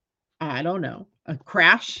economy, I don't know. A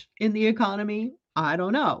crash in the economy, I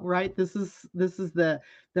don't know, right? This is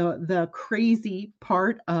the crazy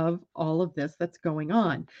part of all of this that's going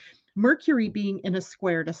on. Mercury being in a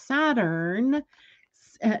square to Saturn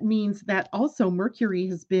means that also Mercury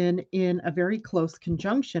has been in a very close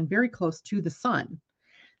conjunction, very close to the sun.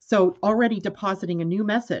 So already depositing a new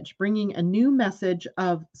message, bringing a new message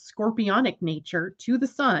of scorpionic nature to the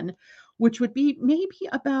sun, which would be maybe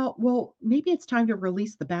about, well, maybe it's time to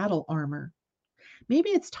release the battle armor. Maybe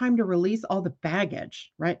it's time to release all the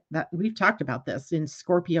baggage, right? That we've talked about this in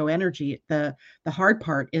Scorpio energy. The hard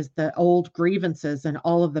part is the old grievances and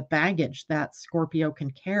all of the baggage that Scorpio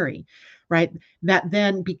can carry, right? That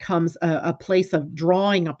then becomes a place of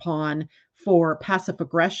drawing upon for passive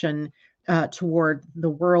aggression toward the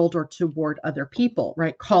world or toward other people,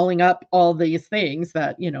 right? Calling up all these things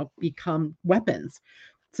that, become weapons.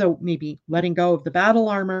 So maybe letting go of the battle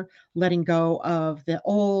armor, letting go of the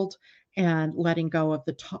old, and letting go of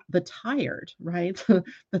the tired, right?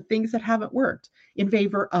 The things that haven't worked in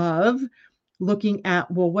favor of looking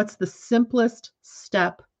at, well, what's the simplest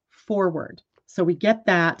step forward? So we get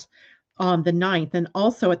that on the 9th. And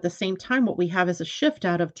also at the same time, what we have is a shift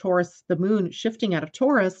out of Taurus, the moon shifting out of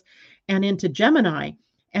Taurus and into Gemini.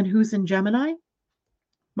 And who's in Gemini?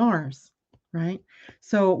 Mars, right?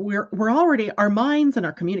 So we're already, our minds and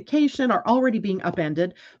our communication are already being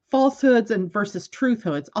upended. Falsehoods and versus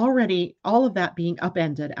truthhoods, already all of that being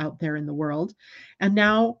upended out there in the world. And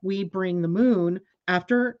now we bring the moon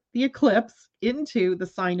after the eclipse into the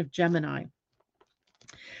sign of Gemini.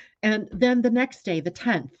 And then the next day, the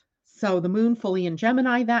 10th. So the moon fully in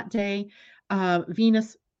Gemini that day.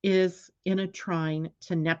 Venus is in a trine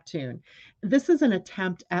to Neptune. This is an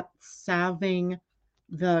attempt at salving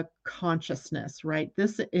the consciousness, right?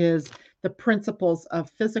 This is the principles of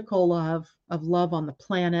physical love, of love on the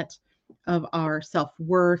planet, of our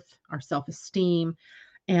self-worth, our self-esteem,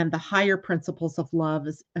 and the higher principles of love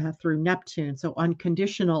is through Neptune. So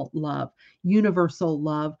unconditional love, universal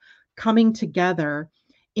love, coming together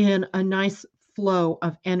in a nice flow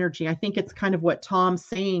of energy. I think it's kind of what Tom's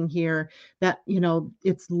saying here, that,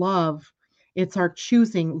 it's love. It's our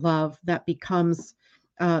choosing love that becomes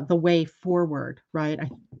the way forward, right?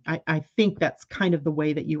 I think that's kind of the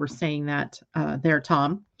way that you were saying that there,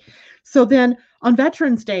 Tom. So then on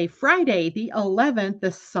Veterans Day, Friday, the 11th,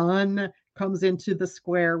 the sun comes into the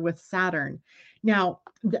square with Saturn. Now,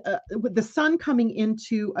 with the sun coming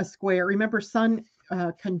into a square, remember, sun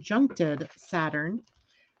conjuncted Saturn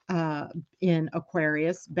in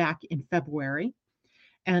Aquarius back in February.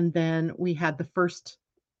 And then we had the first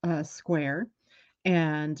square.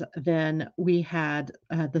 And then we had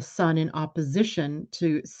the sun in opposition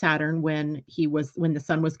to Saturn when the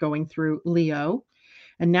sun was going through Leo.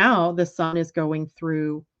 And now the sun is going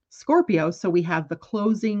through Scorpio. So we have the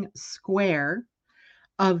closing square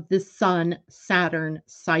of the sun Saturn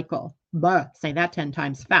cycle. Say that 10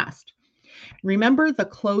 times fast. Remember, the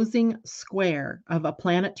closing square of a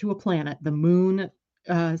planet to a planet, the moon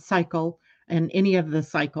cycle, and any of the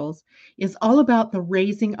cycles, is all about the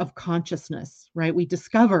raising of consciousness, right? We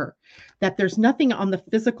discover that there's nothing on the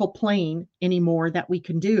physical plane anymore that we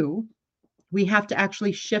can do. We have to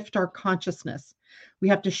actually shift our consciousness. We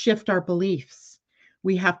have to shift our beliefs.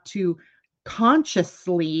 We have to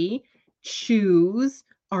consciously choose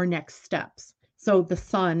our next steps. So the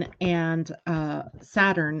sun and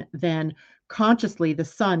Saturn, then consciously, the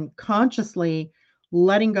sun consciously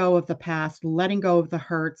letting go of the past, letting go of the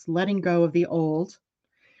hurts, letting go of the old,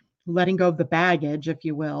 letting go of the baggage, if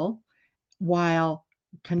you will, while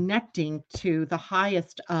connecting to the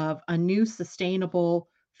highest of a new sustainable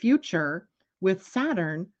future with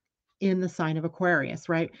Saturn in the sign of Aquarius,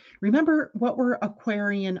 right? Remember, what were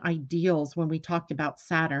Aquarian ideals when we talked about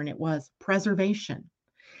Saturn? It was preservation.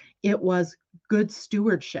 It was good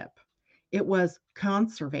stewardship. It was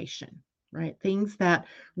conservation, right? Things that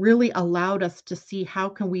really allowed us to see how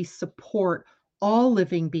can we support all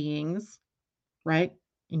living beings, right?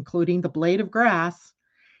 Including the blade of grass,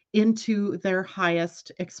 into their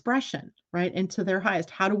highest expression, right? Into their highest.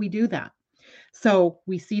 How do we do that? So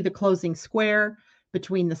we see the closing square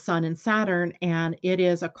between the sun and Saturn, and it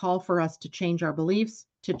is a call for us to change our beliefs,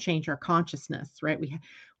 to change our consciousness, right?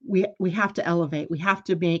 We have to elevate. We have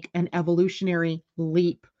to make an evolutionary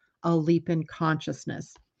leap, a leap in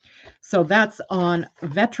consciousness. So that's on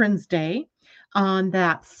Veterans Day. On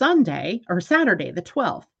that Sunday or Saturday, the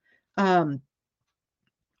 12th,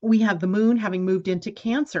 we have the moon having moved into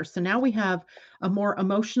Cancer. So now we have a more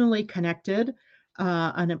emotionally connected,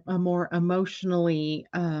 and a more emotionally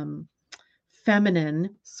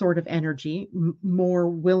feminine sort of energy, more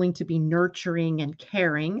willing to be nurturing and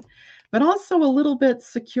caring, but also a little bit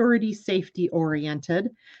security, safety oriented.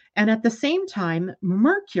 And at the same time,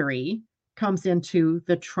 Mercury comes into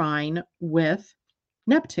the trine with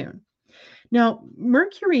Neptune. Now,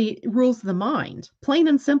 Mercury rules the mind, plain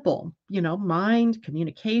and simple. Mind,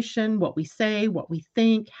 communication, what we say, what we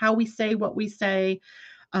think, how we say what we say.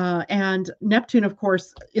 And Neptune, of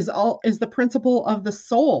course, is the principle of the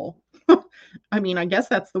soul. I mean, I guess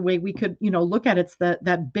that's the way we could, look at it. It's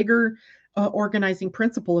that bigger organizing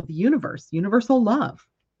principle of the universe, universal love,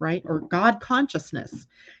 right? Or God consciousness,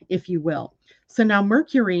 if you will. So now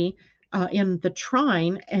Mercury in the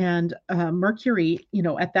trine, and Mercury,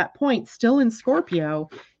 at that point, still in Scorpio,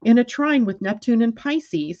 in a trine with Neptune and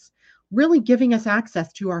Pisces, really giving us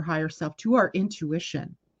access to our higher self, to our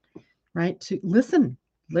intuition, right? To listen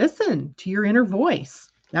to your inner voice.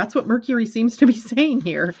 That's what Mercury seems to be saying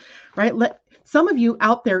here, right? Some of you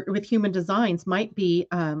out there with human designs might be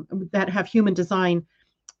that have human design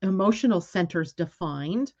emotional centers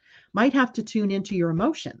defined, might have to tune into your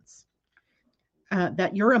emotions.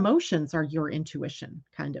 That your emotions are your intuition,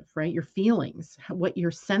 kind of, right? Your feelings, what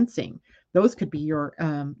you're sensing, those could be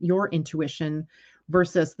your intuition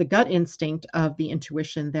versus the gut instinct of the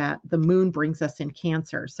intuition that the moon brings us in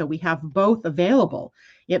Cancer. So we have both available.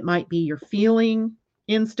 It might be your feeling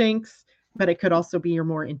instincts, but it could also be your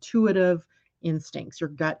more intuitive instincts, your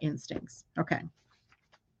gut instincts. Okay.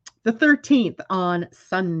 The 13th on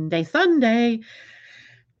Sunday,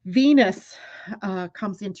 Venus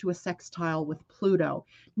comes into a sextile with Pluto.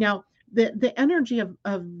 Now, the energy of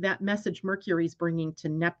that message Mercury's bringing to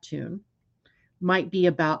Neptune might be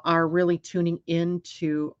about our really tuning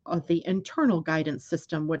into the internal guidance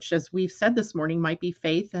system, which, as we've said this morning, might be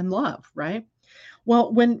faith and love, right?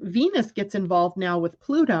 Well, when Venus gets involved now with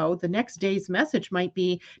Pluto, the next day's message might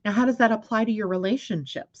be, now, how does that apply to your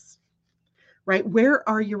relationships? Right? Where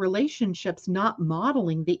are your relationships not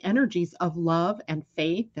modeling the energies of love and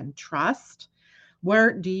faith and trust?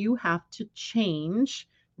 Where do you have to change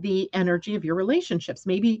the energy of your relationships?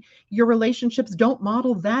 Maybe your relationships don't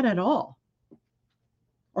model that at all.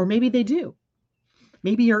 Or maybe they do.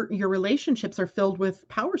 Maybe your relationships are filled with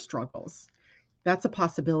power struggles. That's a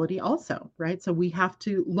possibility also, right? So we have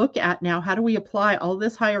to look at now, how do we apply all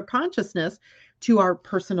this higher consciousness to our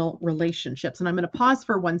personal relationships? And I'm going to pause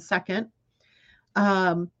for 1 second.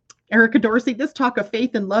 Erica Dorsey, this talk of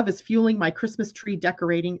faith and love is fueling my Christmas tree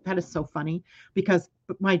decorating. That is so funny because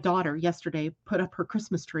my daughter yesterday put up her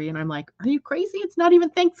Christmas tree and I'm like, are you crazy? It's not even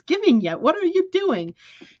Thanksgiving yet. What are you doing?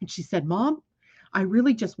 And she said, Mom, I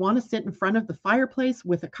really just want to sit in front of the fireplace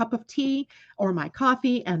with a cup of tea or my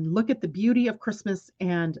coffee and look at the beauty of Christmas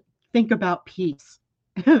and think about peace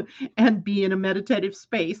and be in a meditative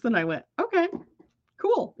space. And I went, okay,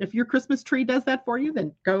 cool. If your Christmas tree does that for you,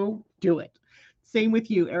 then go do it. Same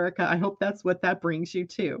with you, Erica. I hope that's what that brings you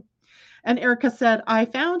to. And Erica said, I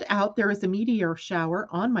found out there is a meteor shower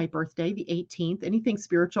on my birthday, the 18th. Anything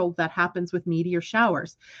spiritual that happens with meteor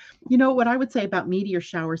showers. What I would say about meteor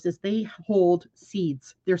showers is they hold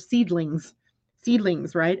seeds. They're seedlings,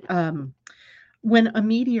 right? When a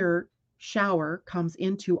meteor shower comes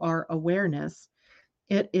into our awareness,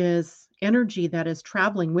 it is energy that is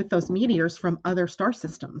traveling with those meteors from other star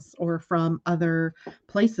systems or from other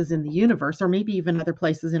places in the universe, or maybe even other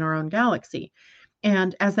places in our own galaxy.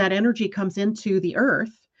 And as that energy comes into the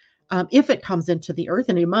earth, if it comes into the earth,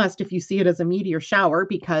 and it must, if you see it as a meteor shower,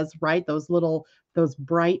 because, right, those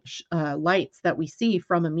bright lights that we see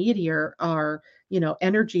from a meteor are,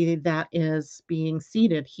 energy that is being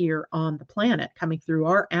seeded here on the planet, coming through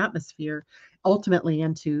our atmosphere, ultimately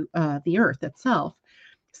into the earth itself.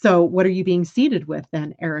 So what are you being seeded with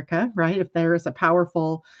then, Erica, right? If there is a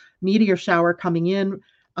powerful meteor shower coming in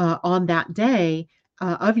on that day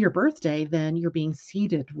of your birthday, then you're being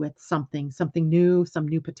seeded with something new, some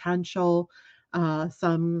new potential,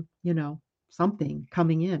 something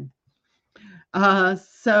coming in.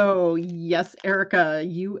 So yes, Erica,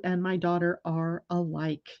 you and my daughter are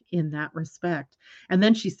alike in that respect. And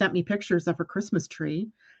then she sent me pictures of her Christmas tree.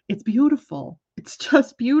 It's beautiful. It's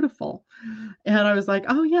just beautiful. And I was like,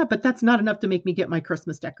 oh yeah, but that's not enough to make me get my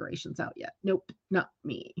Christmas decorations out yet. Nope, not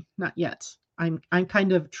me, not yet. I'm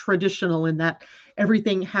kind of traditional in that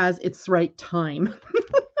everything has its right time.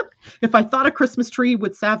 If I thought a Christmas tree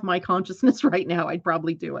would salve my consciousness right now, I'd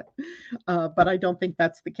probably do it. But I don't think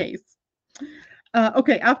that's the case.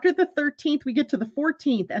 Okay, after the 13th, we get to the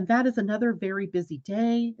 14th, and that is another very busy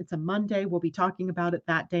day. It's a Monday. We'll be talking about it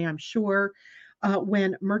that day, I'm sure.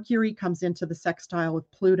 When Mercury comes into the sextile with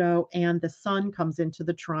Pluto and the sun comes into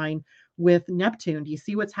the trine with Neptune. Do you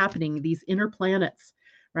see what's happening? These inner planets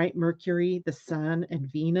right? Mercury, the sun,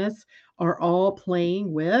 and Venus are all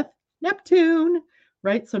playing with Neptune,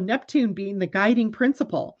 right? So Neptune being the guiding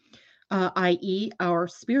principle, i.e., our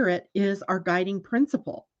spirit is our guiding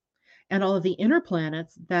principle. And all of the inner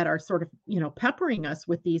planets that are sort of, peppering us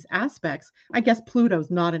with these aspects. I guess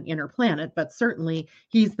Pluto's not an inner planet, but certainly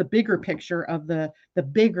he's the bigger picture of the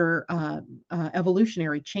bigger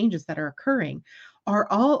evolutionary changes that are occurring, are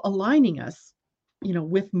all aligning us,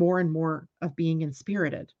 with more and more of being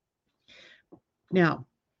inspirited. Now,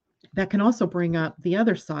 that can also bring up the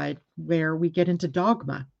other side where we get into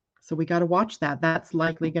dogma. So we got to watch that. That's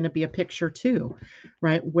likely going to be a picture too,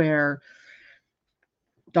 right? Where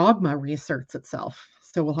dogma reasserts itself.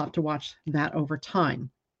 So we'll have to watch that over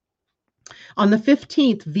time. On the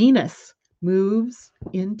 15th, Venus moves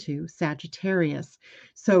into Sagittarius.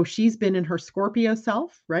 So she's been in her Scorpio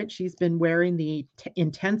self, right? She's been wearing the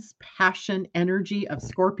intense passion energy of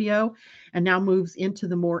Scorpio and now moves into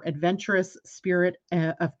the more adventurous spirit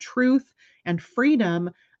of truth and freedom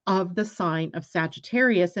of the sign of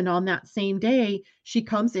Sagittarius. And on that same day, she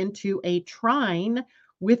comes into a trine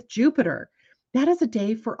with Jupiter. That is a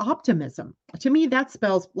day for optimism. To me, that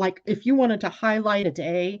spells like if you wanted to highlight a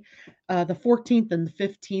day, the 14th and the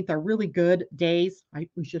 15th are really good days.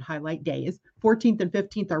 We should highlight days. 14th and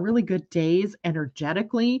 15th are really good days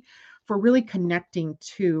energetically for really connecting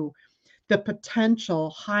to the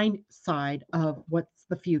potential high side of what's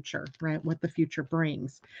the future, right? What the future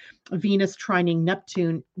brings. Venus trining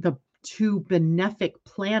Neptune, the two benefic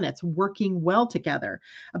planets working well together.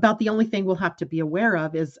 About the only thing we'll have to be aware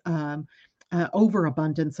of is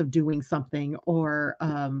overabundance of doing something, or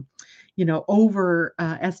over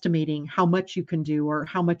estimating how much you can do or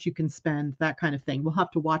how much you can spend, that kind of thing. We'll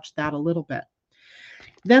have to watch that a little bit.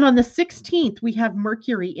 Then on the 16th, we have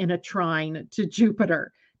Mercury in a trine to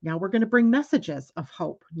Jupiter. Now we're going to bring messages of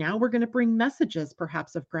hope. Now we're going to bring messages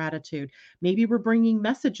perhaps of gratitude. Maybe we're bringing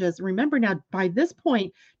messages. Remember now, by this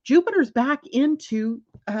point, Jupiter's back into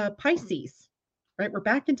Pisces, right? We're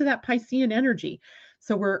back into that Piscean energy.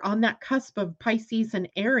 So we're on that cusp of Pisces and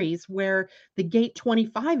Aries where the gate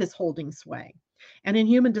 25 is holding sway. And in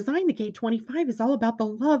human design, the gate 25 is all about the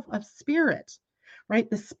love of spirit, right?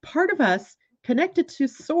 This part of us connected to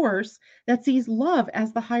source that sees love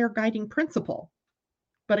as the higher guiding principle,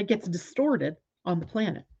 but it gets distorted on the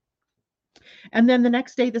planet. And then the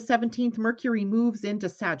next day, the 17th, Mercury moves into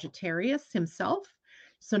Sagittarius himself.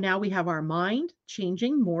 So now we have our mind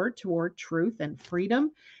changing more toward truth and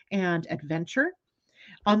freedom and adventure.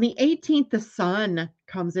 On the 18th, the sun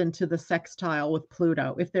comes into the sextile with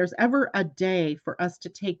Pluto. If there's ever a day for us to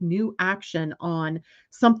take new action on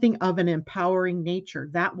something of an empowering nature,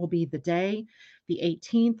 that will be the day, the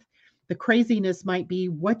 18th. The craziness might be,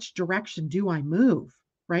 which direction do I move,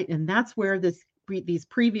 right? And that's where these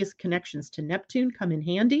previous connections to Neptune come in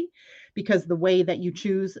handy, because the way that you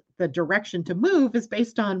choose the direction to move is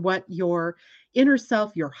based on what your inner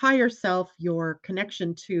self, your higher self, your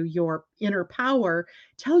connection to your inner power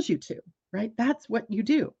tells you to, right? That's what you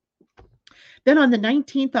do. Then on the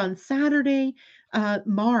 19th, on Saturday,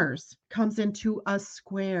 Mars comes into a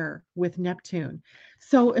square with Neptune.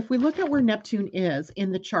 So if we look at where Neptune is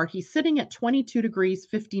in the chart, he's sitting at 22 degrees,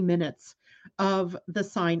 50 minutes of the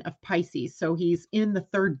sign of Pisces. So he's in the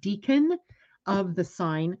third decan of the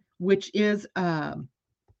sign, which is a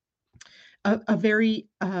very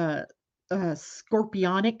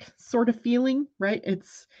scorpionic sort of feeling, right?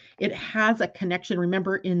 It has a connection.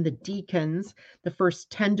 Remember, in the decans, the first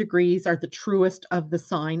 10 degrees are the truest of the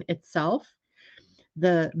sign itself.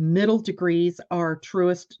 The middle degrees are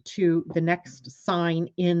truest to the next sign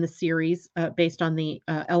in the series based on the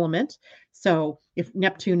element. So if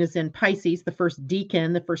Neptune is in Pisces, the first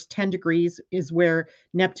decan, the first 10 degrees is where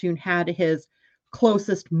Neptune had his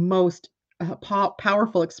closest, most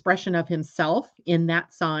powerful expression of himself in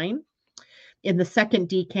that sign. In the second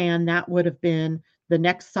decan, that would have been the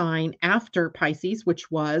next sign after Pisces, which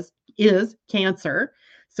is Cancer.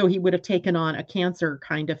 So he would have taken on a Cancer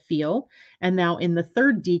kind of feel. And now in the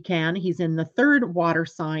third decan, he's in the third water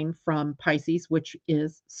sign from Pisces, which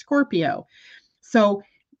is Scorpio. So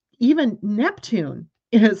even Neptune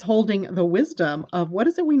is holding the wisdom of what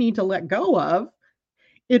is it we need to let go of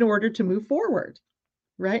in order to move forward,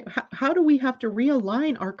 right? How do we have to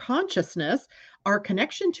realign our consciousness, our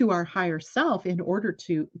connection to our higher self in order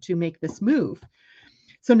to make this move?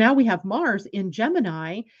 So now we have Mars in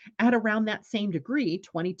Gemini at around that same degree,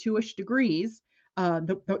 22-ish degrees.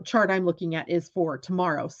 The chart I'm looking at is for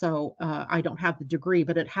tomorrow, so I don't have the degree,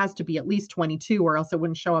 but it has to be at least 22 or else it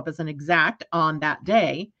wouldn't show up as an exact on that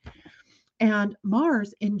day. And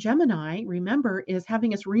Mars in Gemini, remember, is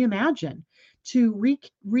having us reimagine, to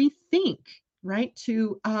rethink right?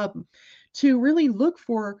 To really look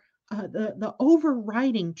for the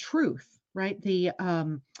overriding truth, right?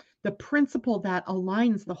 The principle that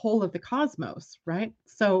aligns the whole of the cosmos, right?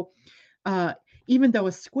 So uh, even though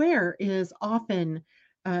a square is often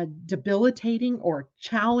debilitating or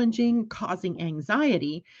challenging, causing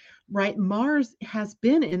anxiety, right? Mars has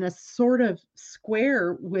been in a sort of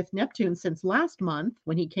square with Neptune since last month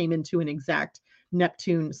when he came into an exact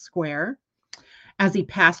Neptune square as he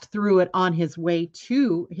passed through it on his way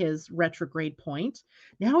to his retrograde point.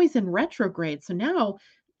 Now he's in retrograde. So now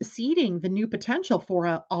seeding the new potential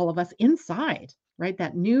for all of us inside, right?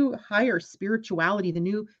 That new higher spirituality, the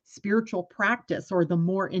new spiritual practice, or the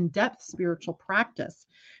more in depth spiritual practice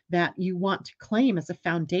that you want to claim as a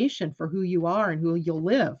foundation for who you are and who you'll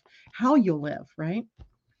live, how you'll live, right?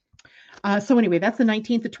 So anyway, that's the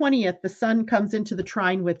 19th. The 20th, the sun comes into the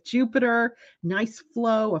trine with Jupiter, nice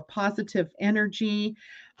flow of positive energy.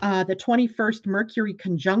 The 21st, Mercury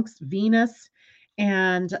conjuncts Venus.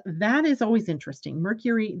 And that is always interesting.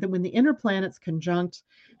 Mercury, when the inner planets conjunct,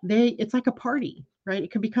 it's like a party, right?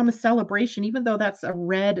 It can become a celebration, even though that's a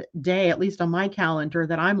red day, at least on my calendar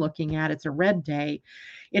that I'm looking at, it's a red day.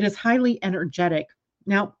 It is highly energetic.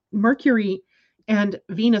 Now, Mercury and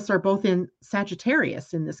Venus are both in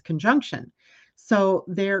Sagittarius in this conjunction. So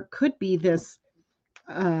there could be this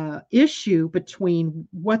issue between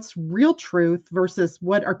what's real truth versus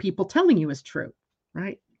what are people telling you is true,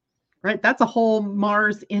 right? Right. That's a whole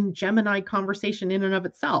Mars in Gemini conversation in and of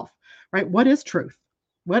itself, right? What is truth?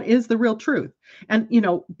 What is the real truth? And,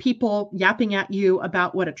 people yapping at you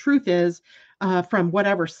about what a truth is from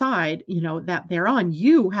whatever side, that they're on,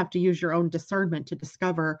 you have to use your own discernment to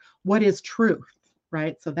discover what is truth,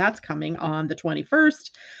 right? So that's coming on the 21st.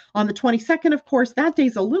 On the 22nd, of course, that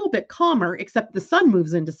day's a little bit calmer, except the sun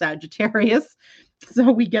moves into Sagittarius.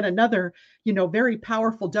 So we get another, very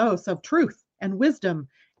powerful dose of truth and wisdom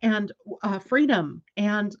and freedom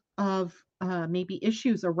and of maybe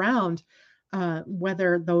issues around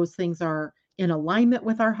whether those things are in alignment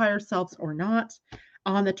with our higher selves or not.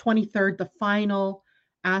 On the 23rd, the final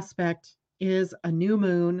aspect is a new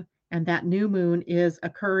moon, and that new moon is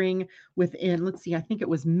occurring within, let's see, I think it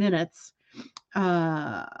was minutes.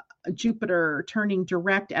 Uh, Jupiter turning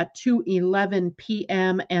direct at 2:11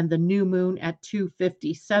 p.m. and the new moon at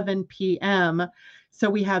 2:57 p.m. So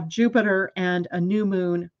we have Jupiter and a new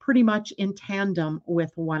moon pretty much in tandem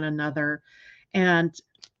with one another. And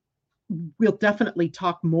we'll definitely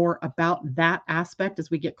talk more about that aspect as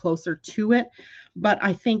we get closer to it. But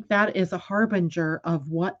I think that is a harbinger of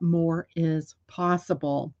what more is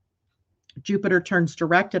possible. Jupiter turns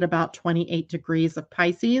direct at about 28 degrees of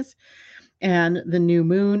Pisces, and the new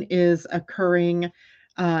moon is occurring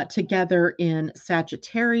together in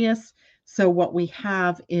Sagittarius. So, what we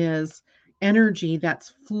have is energy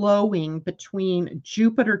that's flowing between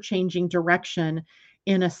Jupiter changing direction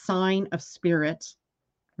in a sign of spirit,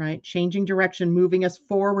 right? Changing direction, moving us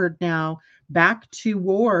forward now back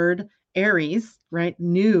toward Aries, right?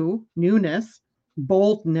 Newness,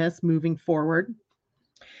 boldness moving forward.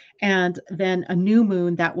 And then a new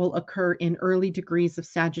moon that will occur in early degrees of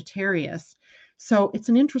Sagittarius. So it's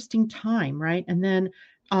an interesting time, right? And then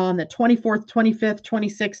on the 24th, 25th,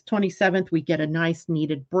 26th, 27th, we get a nice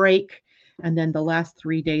needed break. And then the last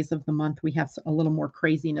 3 days of the month, we have a little more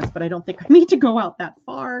craziness, but I don't think I need to go out that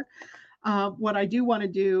far. What I do want to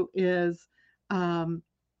do is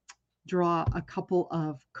draw a couple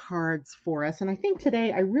of cards for us. And I think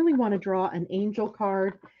today I really want to draw an angel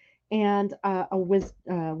card and a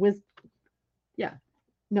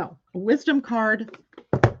wisdom card,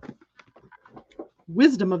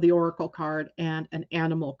 wisdom of the oracle card, and an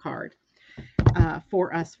animal card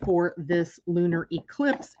for us for this lunar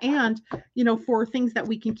eclipse, and for things that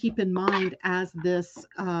we can keep in mind as this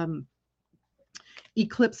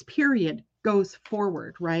eclipse period goes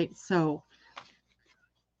forward, right? So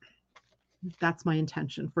that's my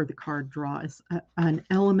intention for the card draw, is an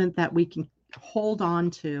element that we can hold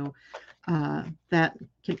on to that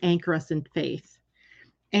can anchor us in faith.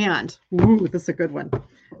 And, ooh, this is a good one.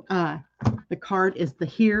 The card is the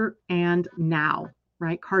here and now,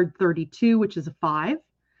 right? Card 32, which is a 5,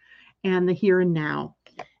 and the here and now.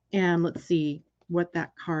 And let's see what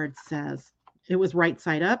that card says. It was right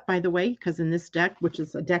side up, by the way, because in this deck, which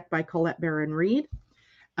is a deck by Colette Baron Reed,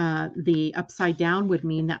 the upside down would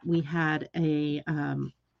mean that we had a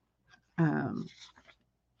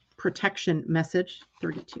protection message.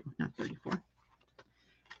 32, not 34.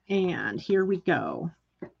 And here we go.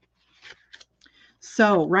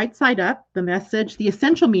 So right side up, the message, the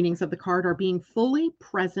essential meanings of the card are being fully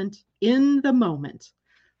present in the moment,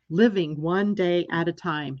 living one day at a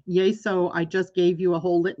time. Yay, so I just gave you a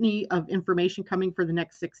whole litany of information coming for the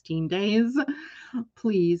next 16 days.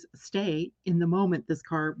 Please stay in the moment, this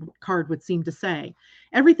card would seem to say.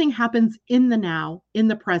 Everything happens in the now, in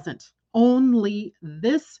the present. Only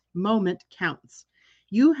this moment counts.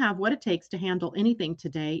 You have what it takes to handle anything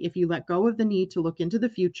today if you let go of the need to look into the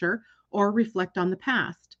future or reflect on the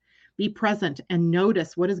past. Be present and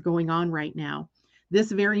notice what is going on right now.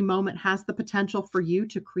 This very moment has the potential for you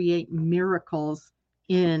to create miracles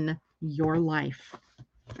in your life.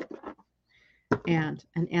 And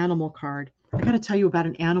an animal card. I got to tell you about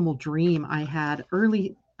an animal dream I had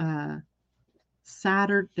early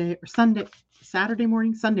Saturday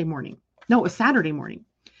morning. No, it was Saturday morning.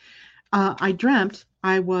 I dreamt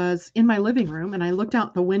I was in my living room and I looked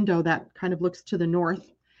out the window that kind of looks to the north,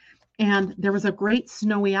 and there was a great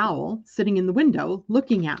snowy owl sitting in the window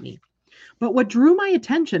looking at me. But what drew my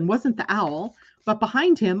attention wasn't the owl, but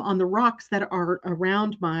behind him on the rocks that are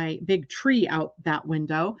around my big tree out that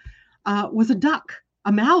window was a duck,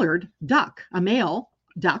 a mallard duck, a male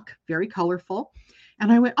duck, very colorful.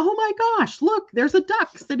 And I went, oh my gosh, look, there's a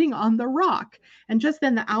duck sitting on the rock. And just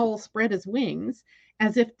then the owl spread his wings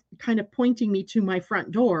as if kind of pointing me to my front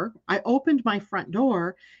door. I opened my front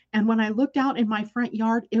door, and when I looked out in my front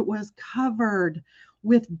yard, it was covered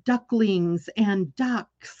with ducklings and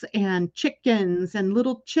ducks and chickens and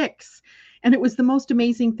little chicks. And it was the most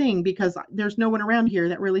amazing thing because there's no one around here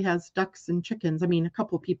that really has ducks and chickens. I mean, a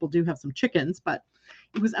couple of people do have some chickens, but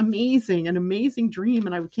it was amazing, an amazing dream.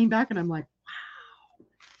 And I came back and I'm like, wow.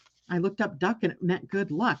 I looked up duck and it meant good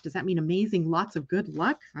luck. Does that mean amazing, lots of good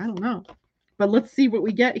luck? I don't know. But let's see what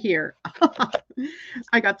we get here.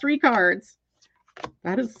 I got 3 cards.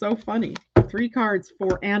 That is so funny. 3 cards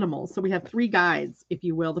for animals. So we have 3 guides, if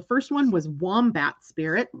you will. The first one was Wombat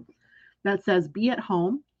Spirit. That says, be at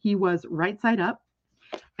home. He was right side up.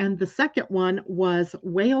 And the second one was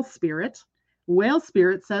Whale Spirit. Whale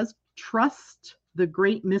Spirit says, trust the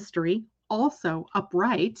great mystery, also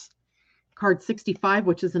upright. Card 65,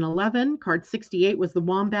 which is an 11. Card 68 was the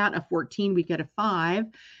Wombat. A 14, we get a 5.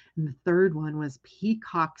 And the third one was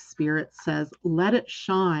Peacock Spirit, says, let it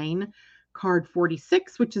shine. Card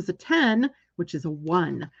 46, which is a 10, which is a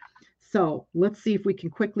 1. So let's see if we can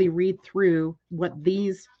quickly read through what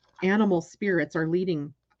these animal spirits are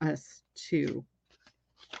leading us to.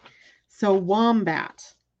 So wombat.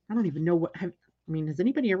 I don't even know what, has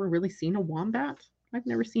anybody ever really seen a wombat? I've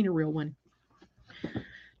never seen a real one.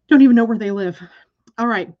 Don't even know where they live. All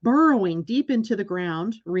right, burrowing deep into the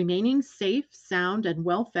ground, remaining safe, sound, and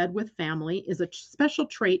well-fed with family is a special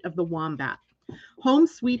trait of the wombat. Home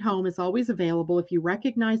sweet home is always available if you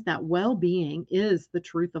recognize that well-being is the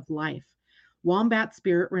truth of life. Wombat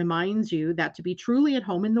Spirit reminds you that to be truly at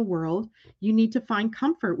home in the world, you need to find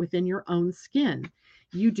comfort within your own skin.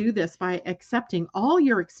 You do this by accepting all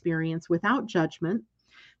your experience without judgment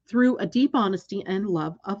through a deep honesty and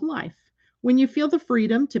love of life. When you feel the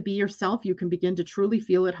freedom to be yourself, you can begin to truly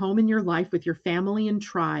feel at home in your life with your family and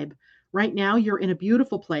tribe. Right now, you're in a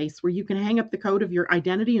beautiful place where you can hang up the coat of your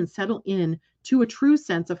identity and settle in to a true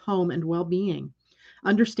sense of home and well-being.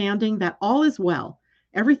 Understanding that all is well.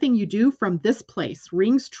 Everything you do from this place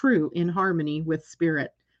rings true in harmony with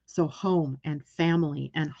spirit. So home and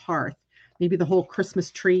family and hearth. Maybe the whole Christmas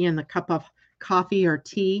tree and the cup of coffee or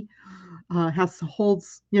tea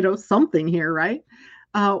holds, something here, right?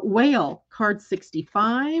 Whale, card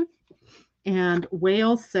 65. And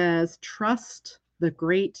Whale says, trust the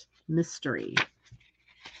great mystery.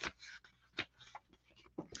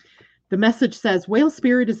 The message says, Whale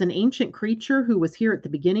Spirit is an ancient creature who was here at the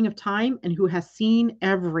beginning of time and who has seen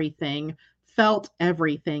everything, felt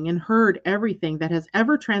everything, and heard everything that has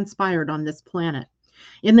ever transpired on this planet.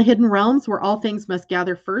 In the hidden realms where all things must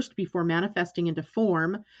gather first before manifesting into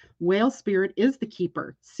form, Whale Spirit is the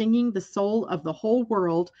keeper, singing the soul of the whole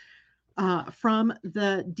world from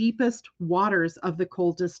the deepest waters of the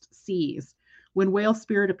coldest seas. When Whale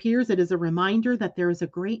Spirit appears, it is a reminder that there is a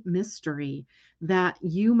great mystery that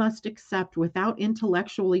you must accept without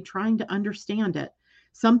intellectually trying to understand it.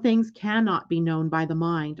 Some things cannot be known by the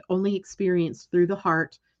mind, only experienced through the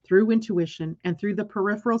heart, through intuition, and through the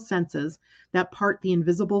peripheral senses that part the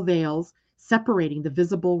invisible veils, separating the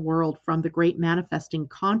visible world from the great manifesting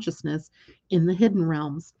consciousness in the hidden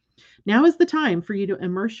realms. Now is the time for you to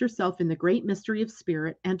immerse yourself in the great mystery of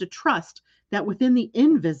spirit and to trust that within the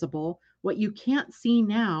invisible, what you can't see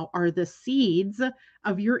now are the seeds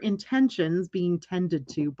of your intentions being tended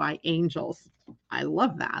to by angels. I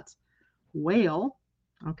love that. Whale.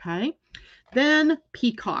 Okay. Then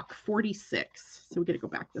Peacock 46. So we got to go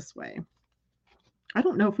back this way. I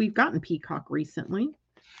don't know if we've gotten Peacock recently.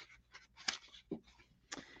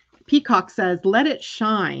 Peacock says, let it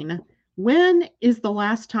shine. When is the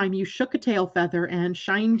last time you shook a tail feather and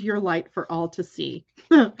shined your light for all to see?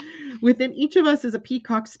 Within each of us is a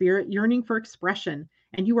peacock spirit yearning for expression,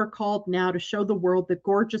 and you are called now to show the world the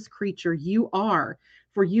gorgeous creature you are,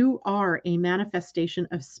 for you are a manifestation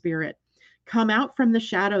of spirit. Come out from the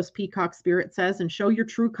shadows, Peacock Spirit says, and show your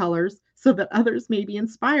true colors so that others may be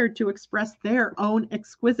inspired to express their own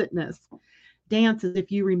exquisiteness. Dance as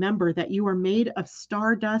if you remember that you are made of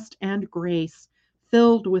stardust and grace,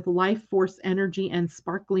 filled with life force energy and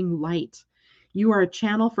sparkling light. You are a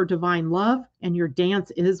channel for divine love, and your dance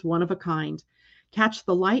is one of a kind. Catch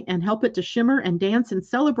the light and help it to shimmer and dance in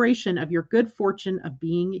celebration of your good fortune of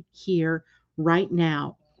being here right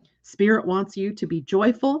now. Spirit wants you to be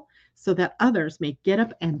joyful so that others may get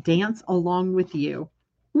up and dance along with you.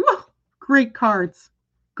 Woo! Great cards.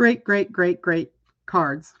 Great, great, great, great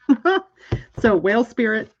cards. So whale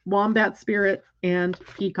spirit, wombat spirit, and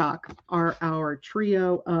peacock are our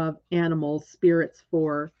trio of animal spirits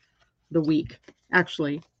for the week.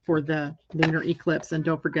 Actually, for the lunar eclipse. And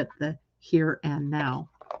don't forget the here and now.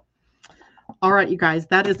 All right, you guys,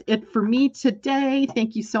 that is it for me today.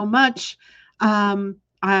 Thank you so much.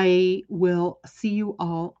 I will see you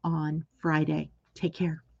all on Friday. Take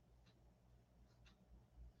care.